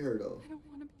holding her though. I don't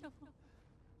want to be alone.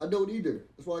 I don't either.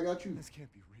 That's why I got you. This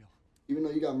can't be real. Even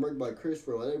though you got murked by Chris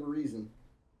for whatever reason.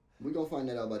 We're gonna find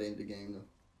that out by the end of the game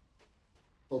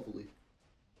though. Hopefully.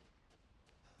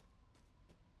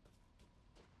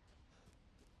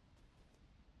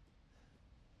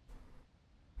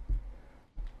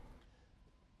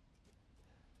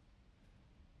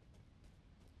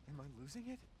 Am I losing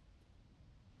it?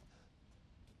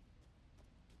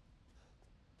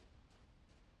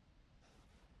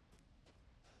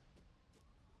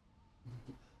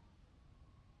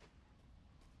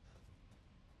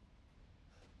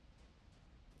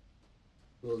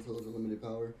 Rose holds unlimited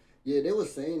power. Yeah, they were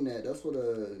saying that. That's what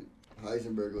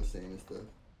Heisenberg was saying and stuff.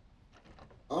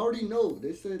 I already know.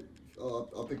 They said, oh,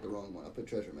 I picked the wrong one. I put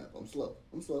treasure map. I'm slow.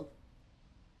 I'm slow.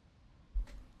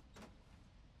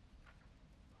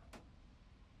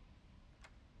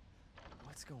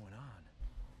 What's going on?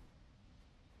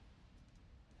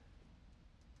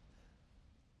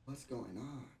 What's going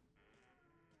on?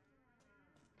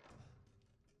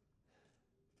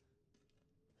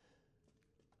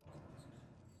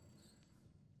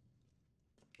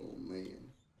 Oh man.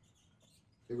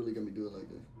 They really got me do it like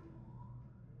this.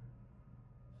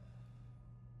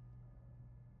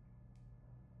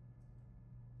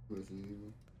 Resident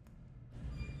Evil.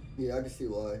 Yeah, I can see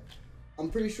why.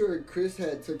 I'm pretty sure Chris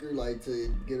had took her like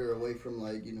to get her away from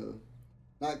like, you know,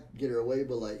 not get her away,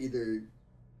 but like either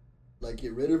like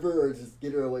get rid of her or just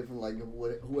get her away from like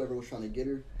whoever was trying to get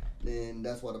her. Then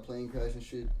that's why the plane crashed and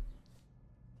shit.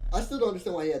 I still don't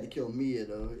understand why he had to kill Mia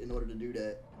though in order to do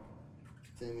that.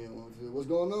 What's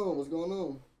going on? What's going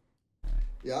on?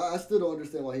 Yeah, I still don't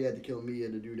understand why he had to kill Mia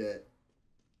to do that.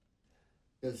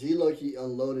 Because he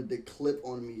unloaded the clip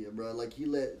on Mia, bro. Like, he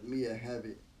let Mia have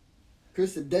it.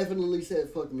 Chris definitely said,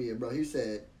 fuck Mia, bro. He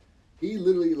said, he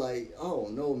literally like, oh,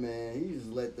 no, man. He just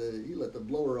let the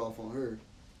blower off on her.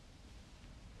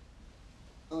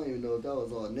 I don't even know if that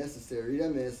was all necessary.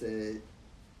 That man said,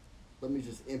 let me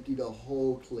just empty the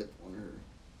whole clip on her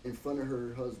in front of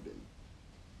her husband.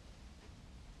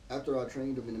 After I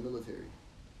trained him in the military.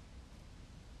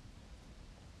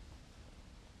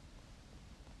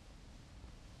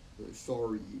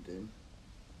 Sorry, Ethan.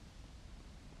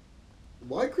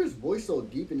 Why Chris' voice so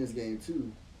deep in this game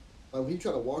too? Like when he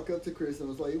tried to walk up to Chris and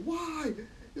was like, "Why?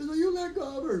 He's like, you let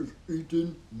go of her."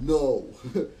 Ethan, no.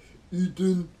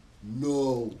 Ethan,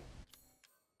 no.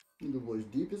 The voice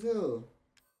deep as hell.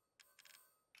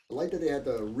 I like that they had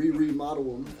to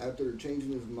remodel him after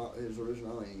changing his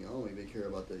original. I don't even care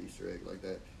about the Easter egg like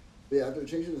that. But yeah, after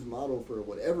changing his model for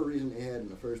whatever reason they had in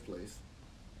the first place.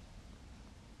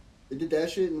 They did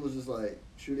that shit and was just like,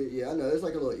 shoot it. Yeah, I know. It's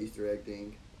like a little Easter egg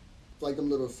thing. It's like them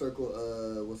little circle,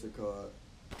 what's it called?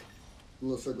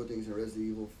 Little circle things in Resident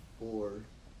Evil 4.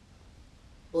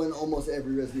 Well, in almost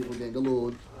every Resident Evil game. The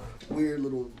little weird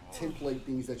little template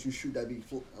things that you shoot that be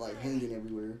like hanging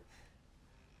everywhere.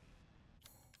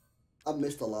 I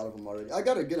missed a lot of them already. I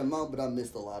got a good amount, but I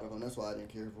missed a lot of them. That's why I didn't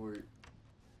care for it.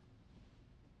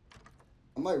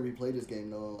 I might replay this game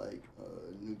though, like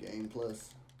New Game Plus.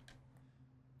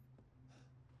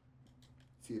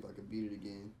 See if I can beat it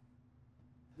again.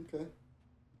 Okay.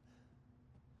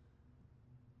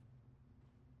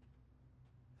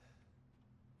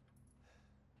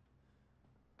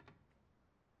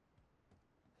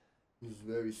 This is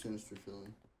very sinister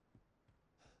feeling.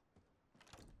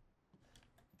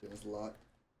 Okay, it's locked.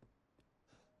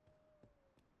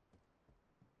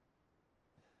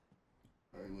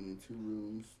 Alright, went in 2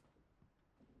 rooms.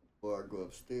 Before I go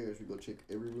upstairs, we go check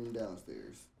every room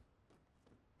downstairs.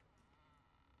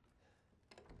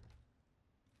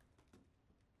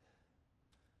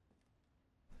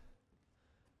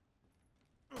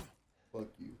 Fuck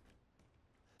you.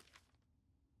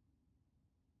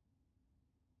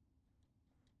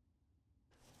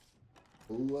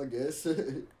 Oh, I guess.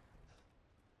 This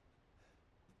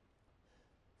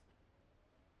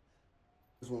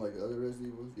one like the other Resident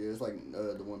Evil? Yeah, it's like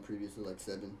the one previously, like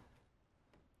 7.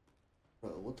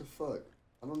 Bro, what the fuck?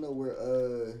 I don't know where,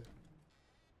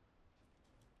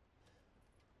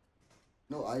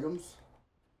 no items?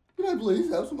 Can I please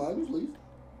have some items, please?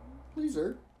 Please,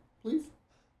 sir. Please.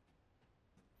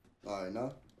 Alright,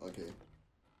 now? Okay.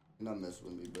 You're not messing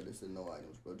with me, but it said no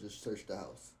items, bro. Just search the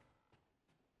house.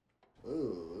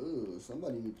 Ooh,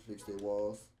 somebody need to fix their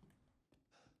walls.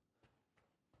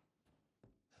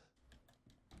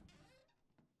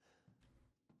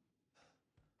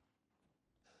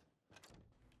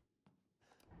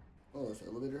 Oh, it's an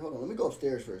elevator. Hold on, let me go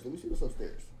upstairs first. Let me see what's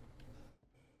upstairs.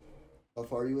 How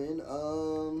far are you in?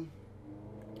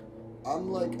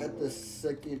 I'm like at the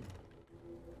second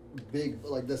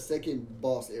the second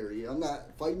boss area. I'm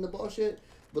not fighting the boss yet,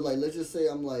 but like let's just say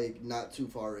I'm like not too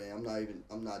far in.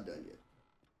 I'm not done yet.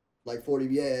 Like 40,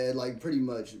 yeah, like pretty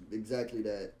much exactly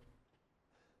that.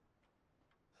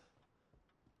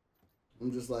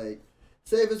 I'm just like,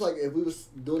 say if it's like, if we was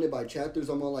doing it by chapters,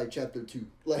 I'm on like chapter 2.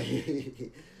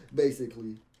 Like,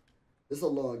 basically. It's a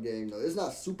long game though. It's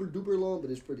not super duper long,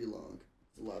 but it's pretty long.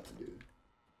 It's a lot to do.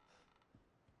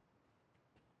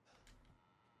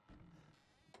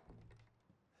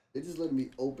 They just let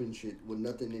me open shit with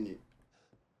nothing in it.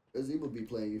 Resident Evil be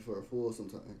playing you for a fool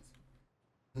sometimes.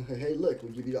 Hey, look, we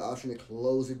give you the option to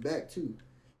close it back too.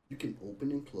 You can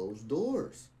open and close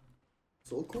doors.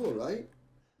 So cool, right?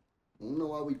 I don't know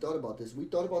why we thought about this. We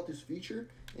thought about this feature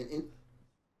and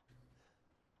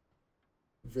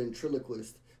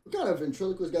ventriloquist. What kind of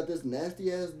ventriloquist got this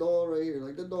nasty ass doll right here?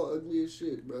 Like that doll ugly as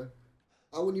shit, bro.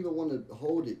 I wouldn't even want to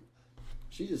hold it.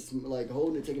 She just like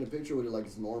holding it, taking a picture with it like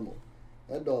it's normal.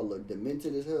 That doll look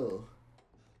demented as hell.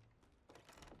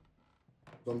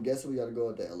 So I'm guessing we gotta go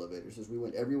at the elevator since we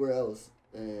went everywhere else.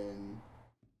 And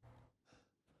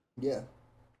yeah.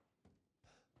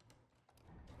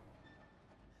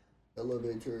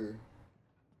 Elevator.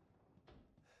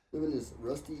 Live in this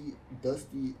rusty,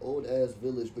 dusty, old ass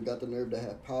village, but got the nerve to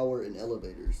have power and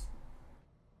elevators.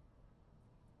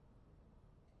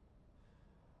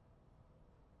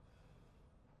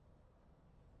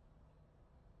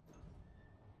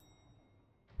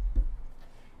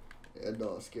 That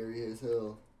dog scary as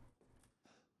hell.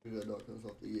 That dog comes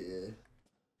off the, yeah.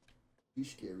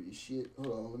 He's scary as shit.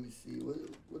 Hold on, let me see.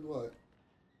 What?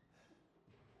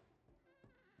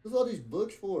 What's all these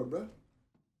books for, bruh?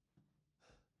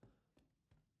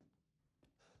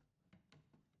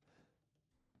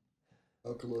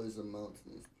 Alkaloids and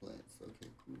mountainous plants.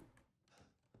 Okay, cool.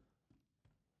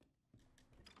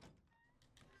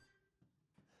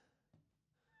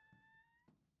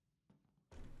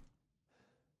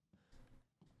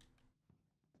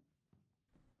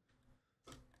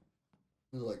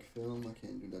 This is like film. I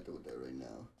can't do nothing with that right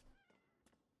now.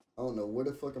 I don't know where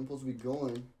the fuck I'm supposed to be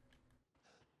going.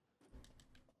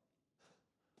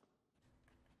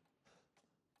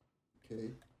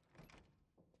 Okay.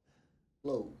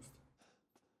 Closed.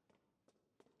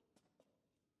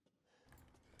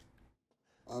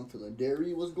 I'm feeling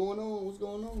dairy. What's going on? What's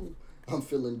going on? I'm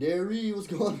feeling dairy. What's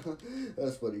going on?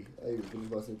 That's funny. I even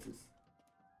finished my sentence.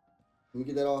 Let me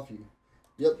get that off you.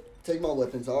 Yep. Take my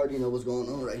weapons. I already know what's going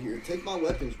on right here. Take my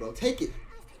weapons, bro. Take it.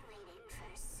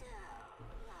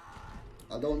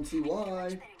 I don't see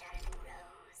why.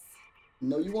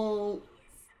 No, you won't.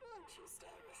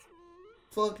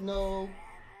 Fuck no.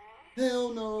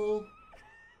 Hell no.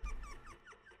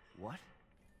 What?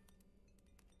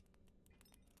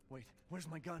 Wait, where's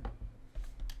my gun?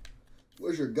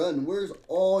 Where's your gun? Where's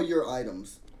all your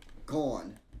items?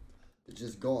 Gone. It's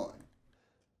just gone.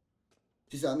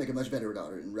 She said I make a much better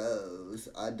daughter than Rose.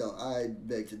 I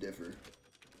beg to differ.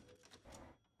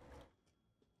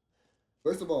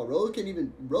 First of all, Rose can't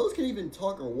even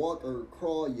talk or walk or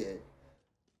crawl yet.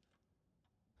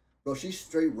 Bro, she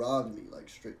straight robbed me, like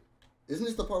straight. Isn't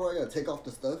this the part where I gotta take off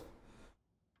the stuff?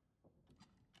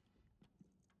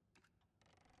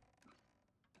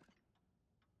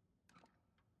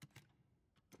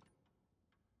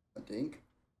 I think.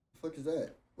 The fuck is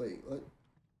that? Wait, what?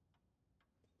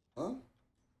 Huh?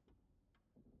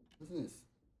 What's this?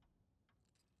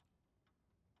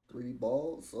 3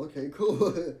 balls? Okay,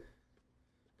 cool. The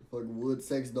fucking wood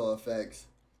sex doll facts.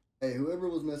 Hey, whoever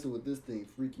was messing with this thing,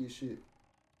 freaky as shit.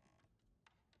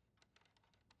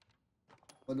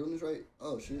 Am I doing this right?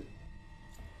 Oh shit.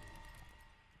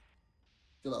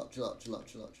 Chill out, chill out, chill out,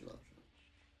 chill out, chill out.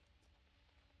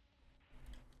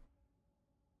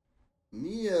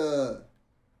 Mia!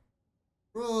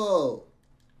 Bro!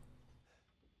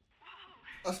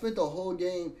 I spent the whole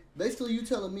game. Basically, you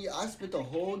telling me I spent the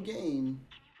whole game.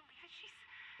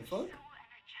 The fuck?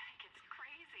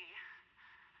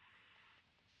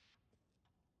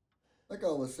 Like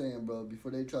I was saying, bro,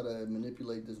 before they try to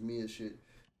manipulate this Mia shit,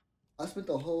 I spent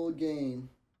the whole game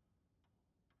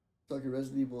talking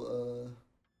Resident Evil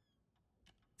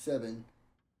 7,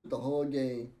 the whole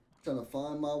game trying to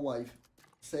find my wife,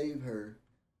 save her,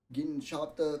 getting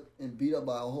chopped up and beat up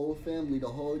by a whole family the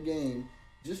whole game,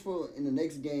 just for in the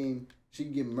next game she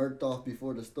can get murked off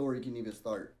before the story can even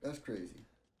start. That's crazy.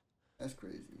 That's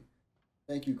crazy.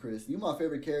 Thank you, Chris. You my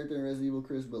favorite character in Resident Evil,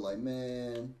 Chris, but like,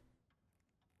 man,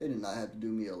 they did not have to do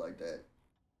Mia like that.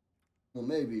 Well,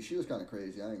 maybe. She was kind of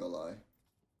crazy, I ain't gonna lie.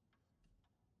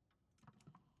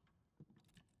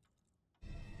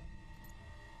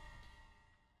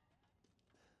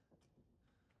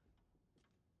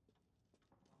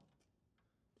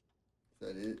 Is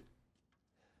that it?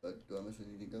 Do I miss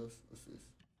anything else? What's this?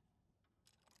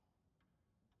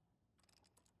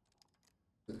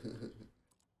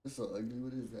 That's so ugly.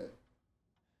 What is that?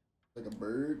 Like a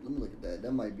bird? Let me look at that.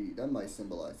 That might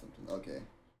symbolize something. Okay.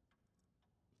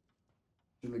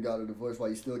 Shouldn't have got a divorce while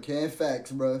you still can.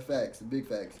 Facts, bro. Facts. Big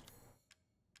facts.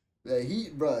 Yeah,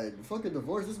 bro, fuck a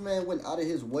divorce. This man went out of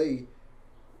his way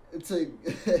to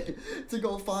to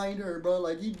go find her, bro.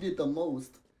 Like, he did the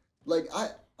most. Like, I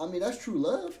mean, that's true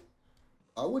love.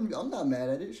 I'm not mad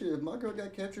at it. Shit, if my girl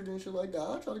got captured and shit like that,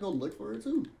 I'll try to go look for her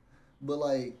too. But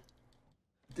like,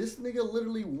 this nigga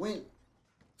literally went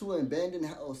to an abandoned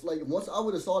house. Like, once I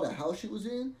would have saw the house she was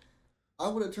in, I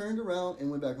would have turned around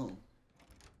and went back home.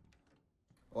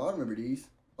 Oh, I remember these.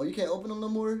 Oh, you can't open them no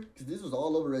more? Because this was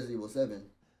all over Resident Evil 7.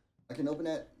 I can open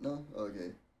that? No?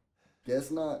 Okay.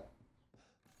 Guess not.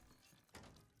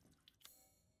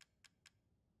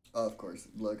 Oh, of course.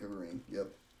 Blood cover ring. Yep.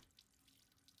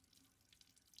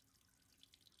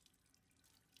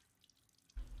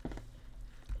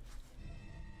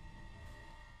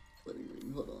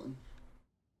 Hold on.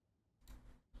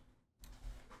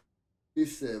 He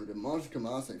said, the monster come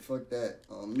out, I say, fuck that.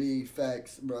 Me,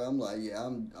 facts, bro. I'm like, yeah,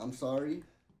 I'm sorry.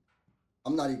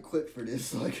 I'm not equipped for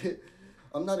this. Like,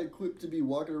 I'm not equipped to be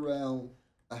walking around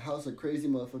a house of crazy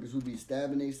motherfuckers who be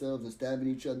stabbing themselves and stabbing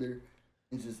each other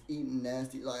and just eating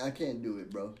nasty. Like, I can't do it,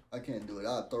 bro. I can't do it.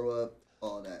 I'll throw up,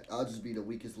 all that. I'll just be the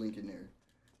weakest link in there.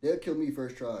 They'll kill me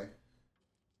first try.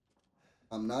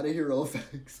 I'm not a hero,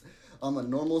 facts. I'm a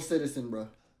normal citizen, bro.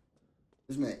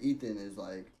 This man Ethan is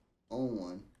like on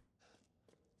one.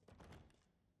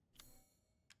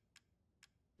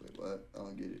 Wait, what? I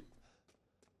don't get it.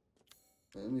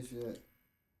 Wait, let me see that.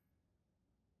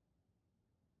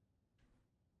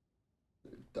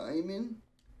 Diamond?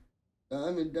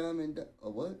 Diamond. Oh,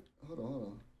 what? Hold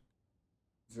on.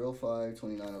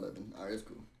 052911. Alright, that's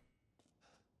cool.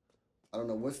 I don't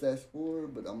know what that's for,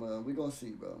 but we gonna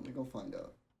see, bro. We gonna find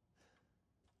out.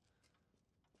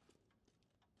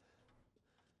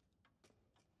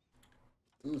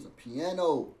 It was a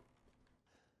piano.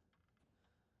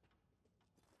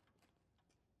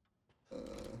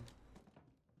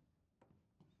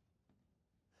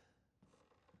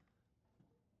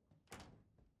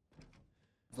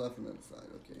 It's left from the other side.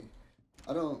 Okay.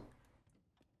 I don't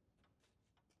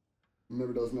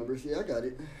remember those numbers. Yeah, I got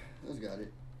it. I just got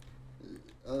it.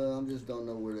 I just don't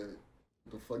know what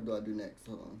the fuck do I do next.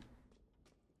 Hold on.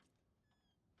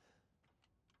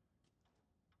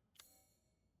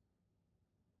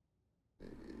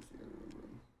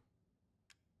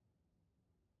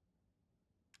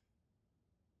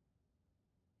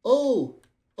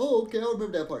 Oh, okay. I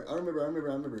remember that part. I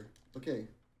remember. Okay.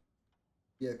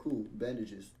 Yeah, cool.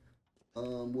 Bandages.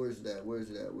 Where's that?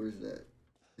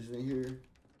 Is it in here?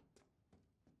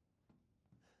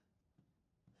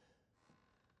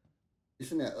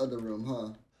 It's in that other room, huh?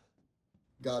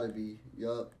 Gotta be.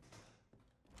 Yup.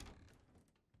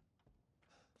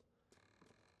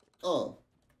 Oh.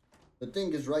 The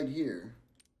thing is right here.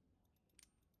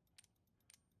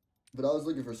 But I was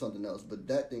looking for something else. But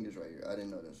that thing is right here. I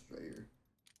didn't know this was right here.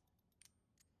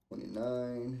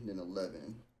 29, then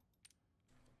 11.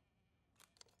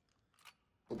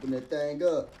 Open that thing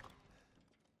up.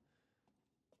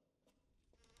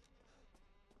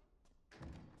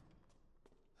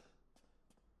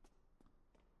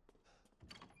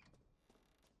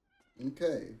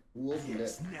 Okay, who opened that?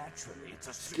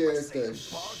 Scared the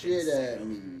shit at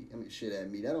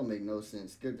me. That don't make no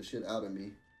sense. Scared the shit out of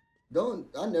me. Don't.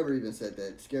 I never even said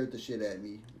that. Scared the shit at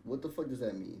me. What the fuck does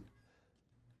that mean?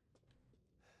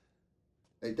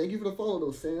 Hey, thank you for the follow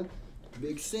though, Sam.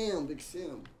 Big Sam, Big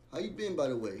Sam. How you been, by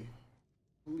the way?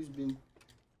 Who's been?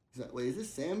 Wait, is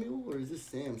this Samuel or is this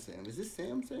Sam? Is this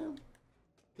Sam?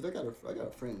 Cause I got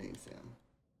a friend named Sam.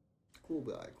 Cool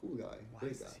guy. Why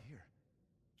is this here?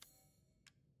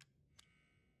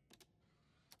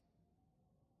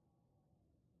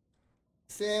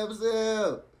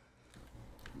 Sam.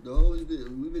 No,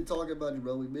 we've been talking about you,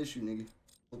 bro. We miss you, nigga.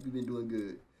 Hope you been doing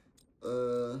good.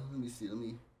 Let me see. Let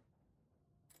me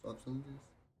drop some of this.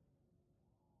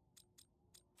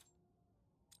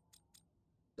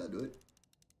 Did I do it?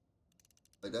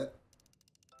 Like that?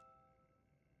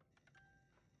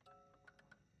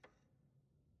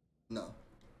 No.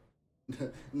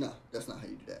 No, that's not how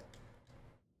you do that.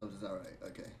 That's just not right.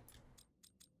 Okay.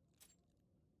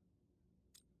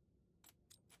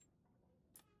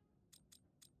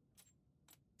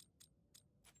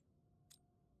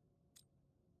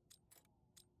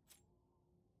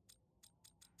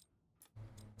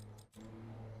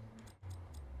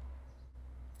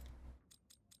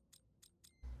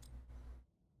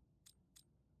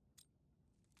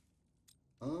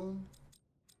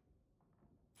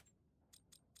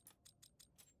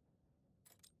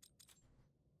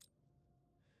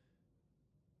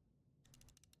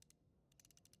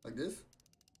 Like this?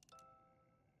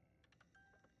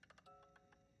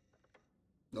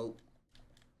 Nope.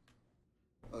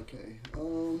 Okay.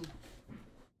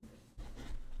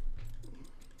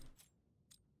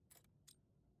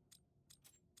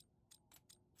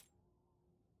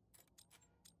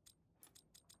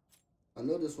 I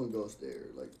know this one goes there,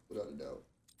 like, without a doubt.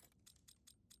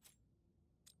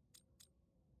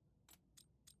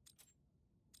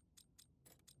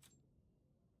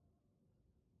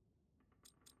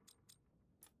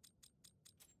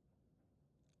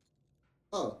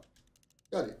 Oh,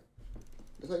 got it.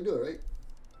 That's how you do it, right?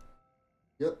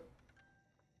 Yep.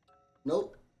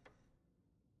 Nope.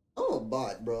 I'm a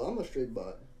bot, bro. I'm a straight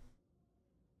bot.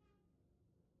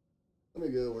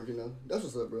 I'm good working though. That's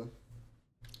what's up, bro.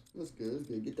 That's good. That's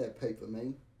good. Get that paper,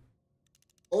 man.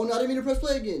 Oh, no, I didn't mean to press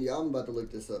play again. Yeah, I'm about to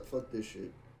look this up. Fuck this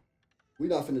shit. We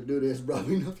not finna do this, bro.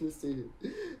 We not finna see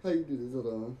it. How you do this? Hold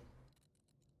on.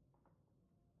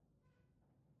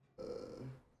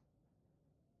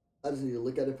 I just need to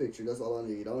look at a picture. That's all I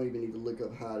need. I don't even need to look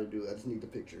up how to do it. I just need the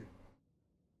picture.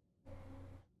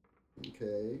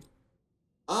 Okay.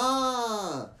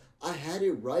 Ah! I had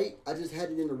it right. I just had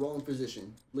it in the wrong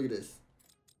position. Look at this.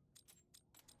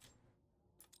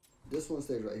 This one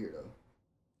stays right here, though.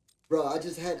 Bro, I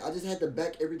just had to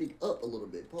back everything up a little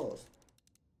bit. Pause.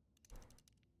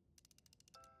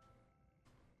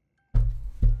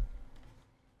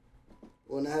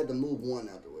 Well, and I had to move one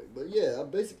out the way. But yeah, I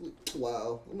basically,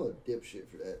 wow, I'm a dipshit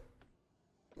for that.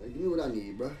 Like, give me what I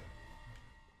need, bro.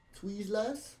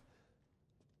 Tweezers.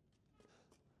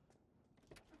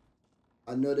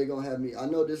 I know they're gonna have me. I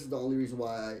know this is the only reason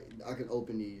why I can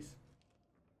open these.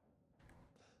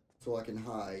 So I can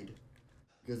hide.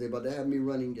 Because they're about to have me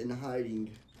running and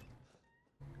hiding.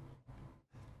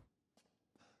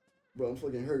 Bro, I'm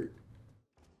fucking hurt.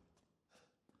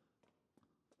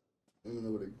 I don't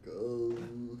know where to go.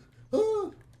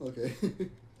 Ah! Okay.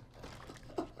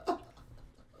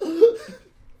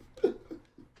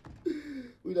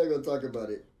 We're not gonna talk about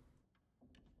it.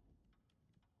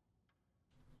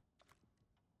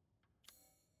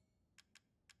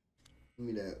 Give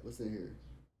me that. What's in here?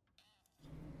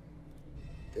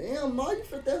 Damn, Ma, you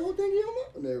fit that whole thing in your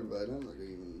mouth? Never mind. I'm not gonna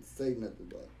even say nothing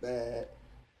about that.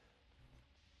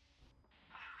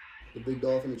 The big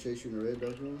dolphin to chase you in the red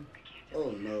dolphin?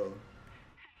 Oh no.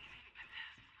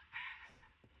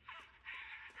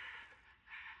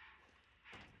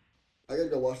 I gotta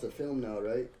go watch the film now,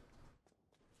 right?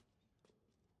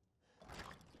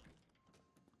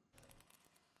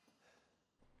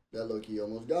 That low-key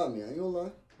almost got me, I ain't gonna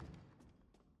lie.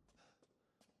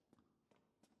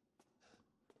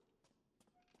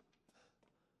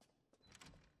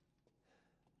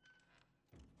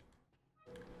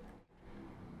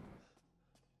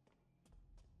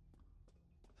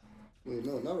 Wait,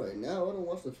 no, not right now. I don't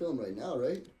watch the film right now,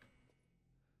 right?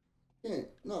 Can't.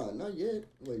 Nah, not yet.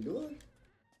 Wait, do I?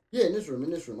 Yeah, in this room,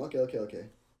 Okay, okay, okay.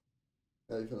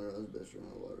 How do you feel around his best room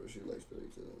in the water? She likes to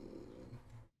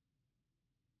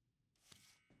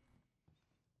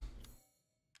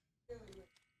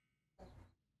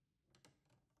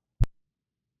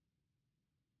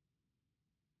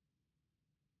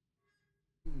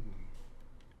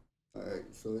Alright,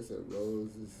 so it said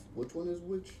roses. Which one is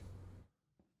which?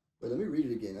 Wait, let me read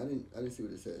it again. I didn't see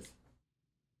what it says.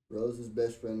 Rose's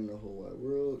best friend in the whole wide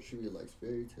world. She really likes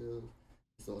fairy tales.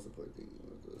 It's the most important thing.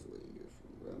 One of those waiting gifts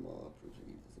from grandma. Proof to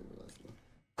eat this everlasting.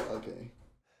 Okay.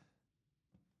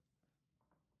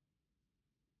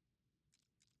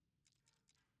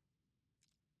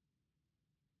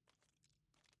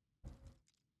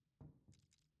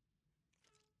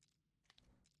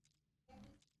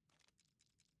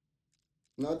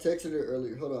 No, I texted her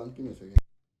earlier. Hold on, give me a second.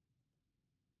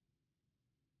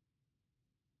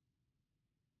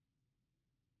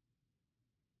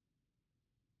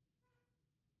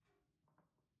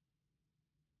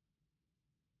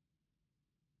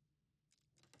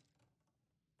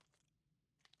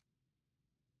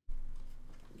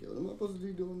 Okay, what am I supposed to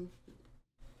be doing?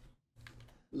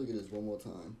 Look at this one more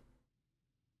time.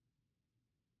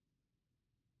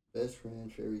 Best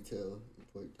friend, fairy tale,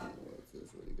 important thing. What's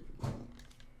this? What do you get for grandma?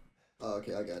 Oh,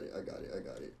 okay, I got it. I got it. I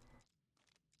got it.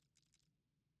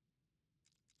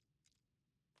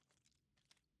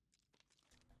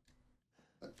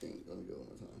 I think. Let me go one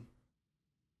more time.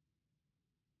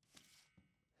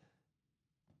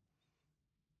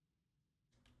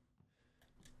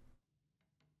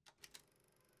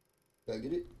 Did I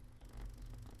get it?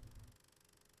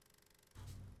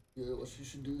 Yeah, well, she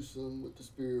should do some with the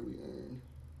spirit we earned.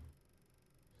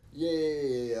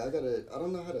 Yeah. I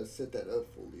don't know how to set that up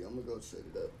fully. I'm gonna go set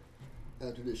it up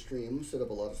after this stream. I'm gonna set up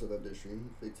a lot of stuff after this stream.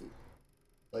 Fix it.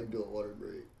 Like do a water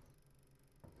break.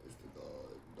 It's the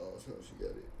doll's house. She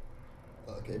got it.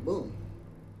 Okay, boom.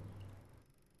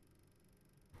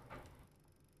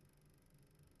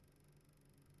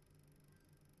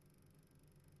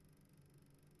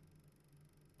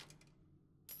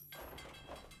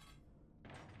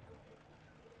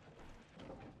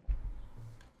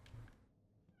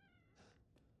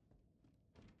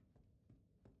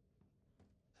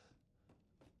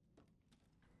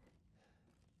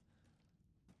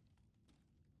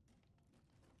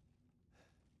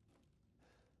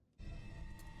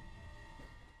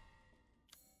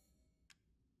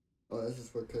 Oh, this is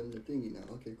for cutting the thingy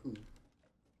now. Okay, cool.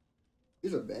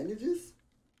 These are bandages?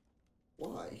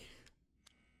 Why?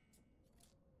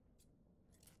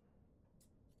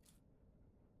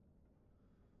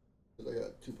 Because I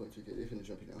got 2.2k. They finna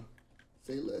jump you now.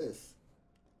 Say less.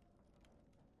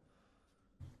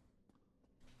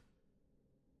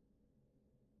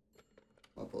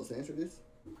 Am I supposed to answer this?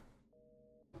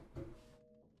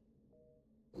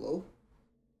 Hello?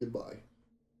 Goodbye.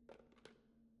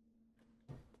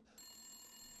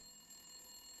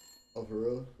 Oh, for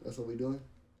real? That's what we doing?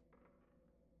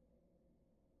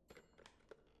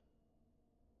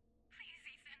 Please,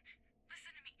 Ethan,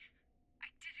 listen to me.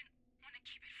 I didn't want to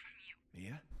keep it from you.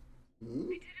 Mia? Hmm?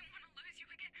 I didn't want to lose you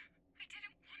again. I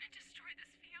didn't want to destroy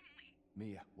this family.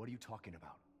 Mia, what are you talking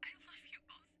about? I love you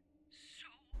both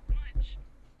so much.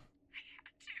 I had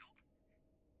to.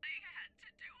 I had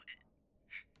to do it.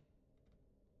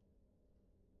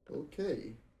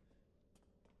 Okay.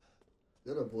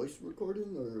 Is that a voice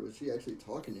recording or was she actually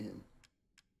talking to him?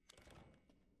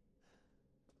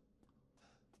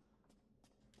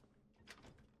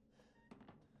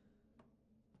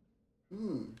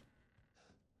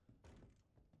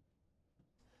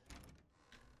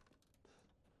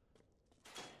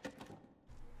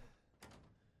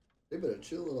 They better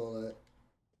chill with all that.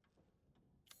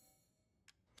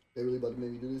 They really about to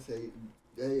make me do this? Hey,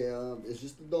 it's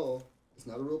just a doll. It's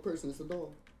not a real person, it's a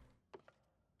doll.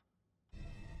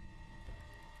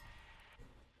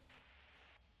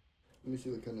 Let me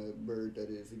see what kind of bird that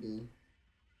is again.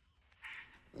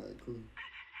 Alright, cool.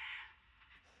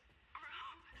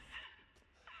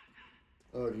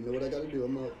 Alright, you know what I gotta do?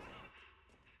 I'm out.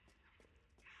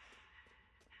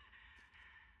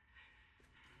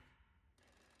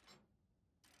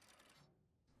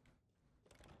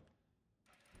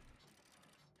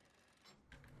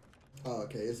 Oh,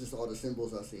 okay, it's just all the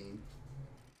symbols I seen.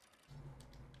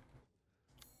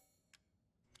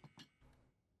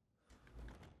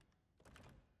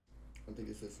 I think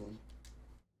it's this one.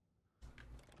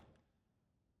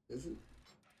 Is it?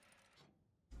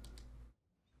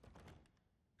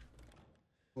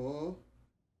 Huh?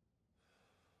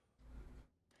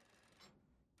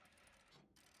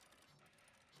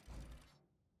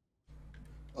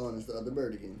 Oh, and it's the other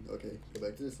bird again. Okay, go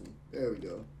back to this one. There we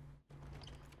go.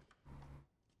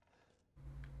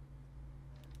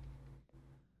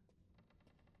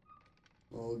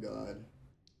 Oh, God.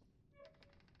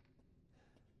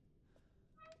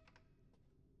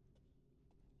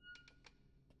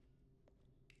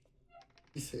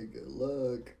 He said good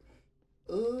luck.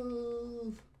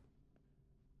 Oh.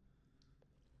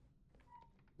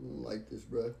 I don't like this,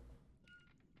 bruh.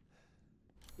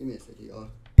 Give me a second, y'all.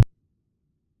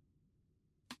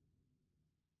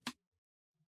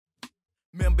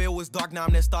 Remember it was dark, now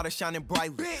I'm there, started shining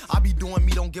brightly. I be doing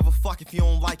me, don't give a fuck if you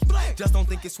don't like it. Just don't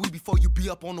think it's sweet before you be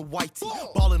up on the white tee.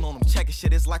 Ballin' on them, checking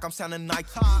shit, it's like I'm sounding Nike.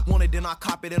 Want it, then I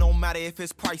cop it, it don't matter if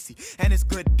it's pricey. And it's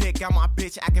good dick, got my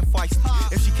bitch acting feisty.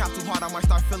 If she cap too hard, I might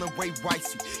start feeling way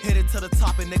ricey. Hit it to the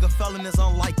top and nigga fellin' is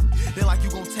unlikely. They like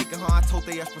you gon' take it, huh? I told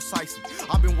they ass precisely.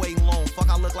 I've been waiting long, fuck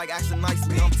I look like acting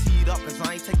nicely. I'm teed up, cause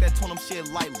I ain't take that tone, shit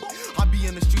lightly. I be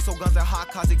in the street so guns are hot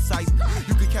cause excite me.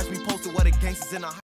 You can catch me posted where the gangsters in the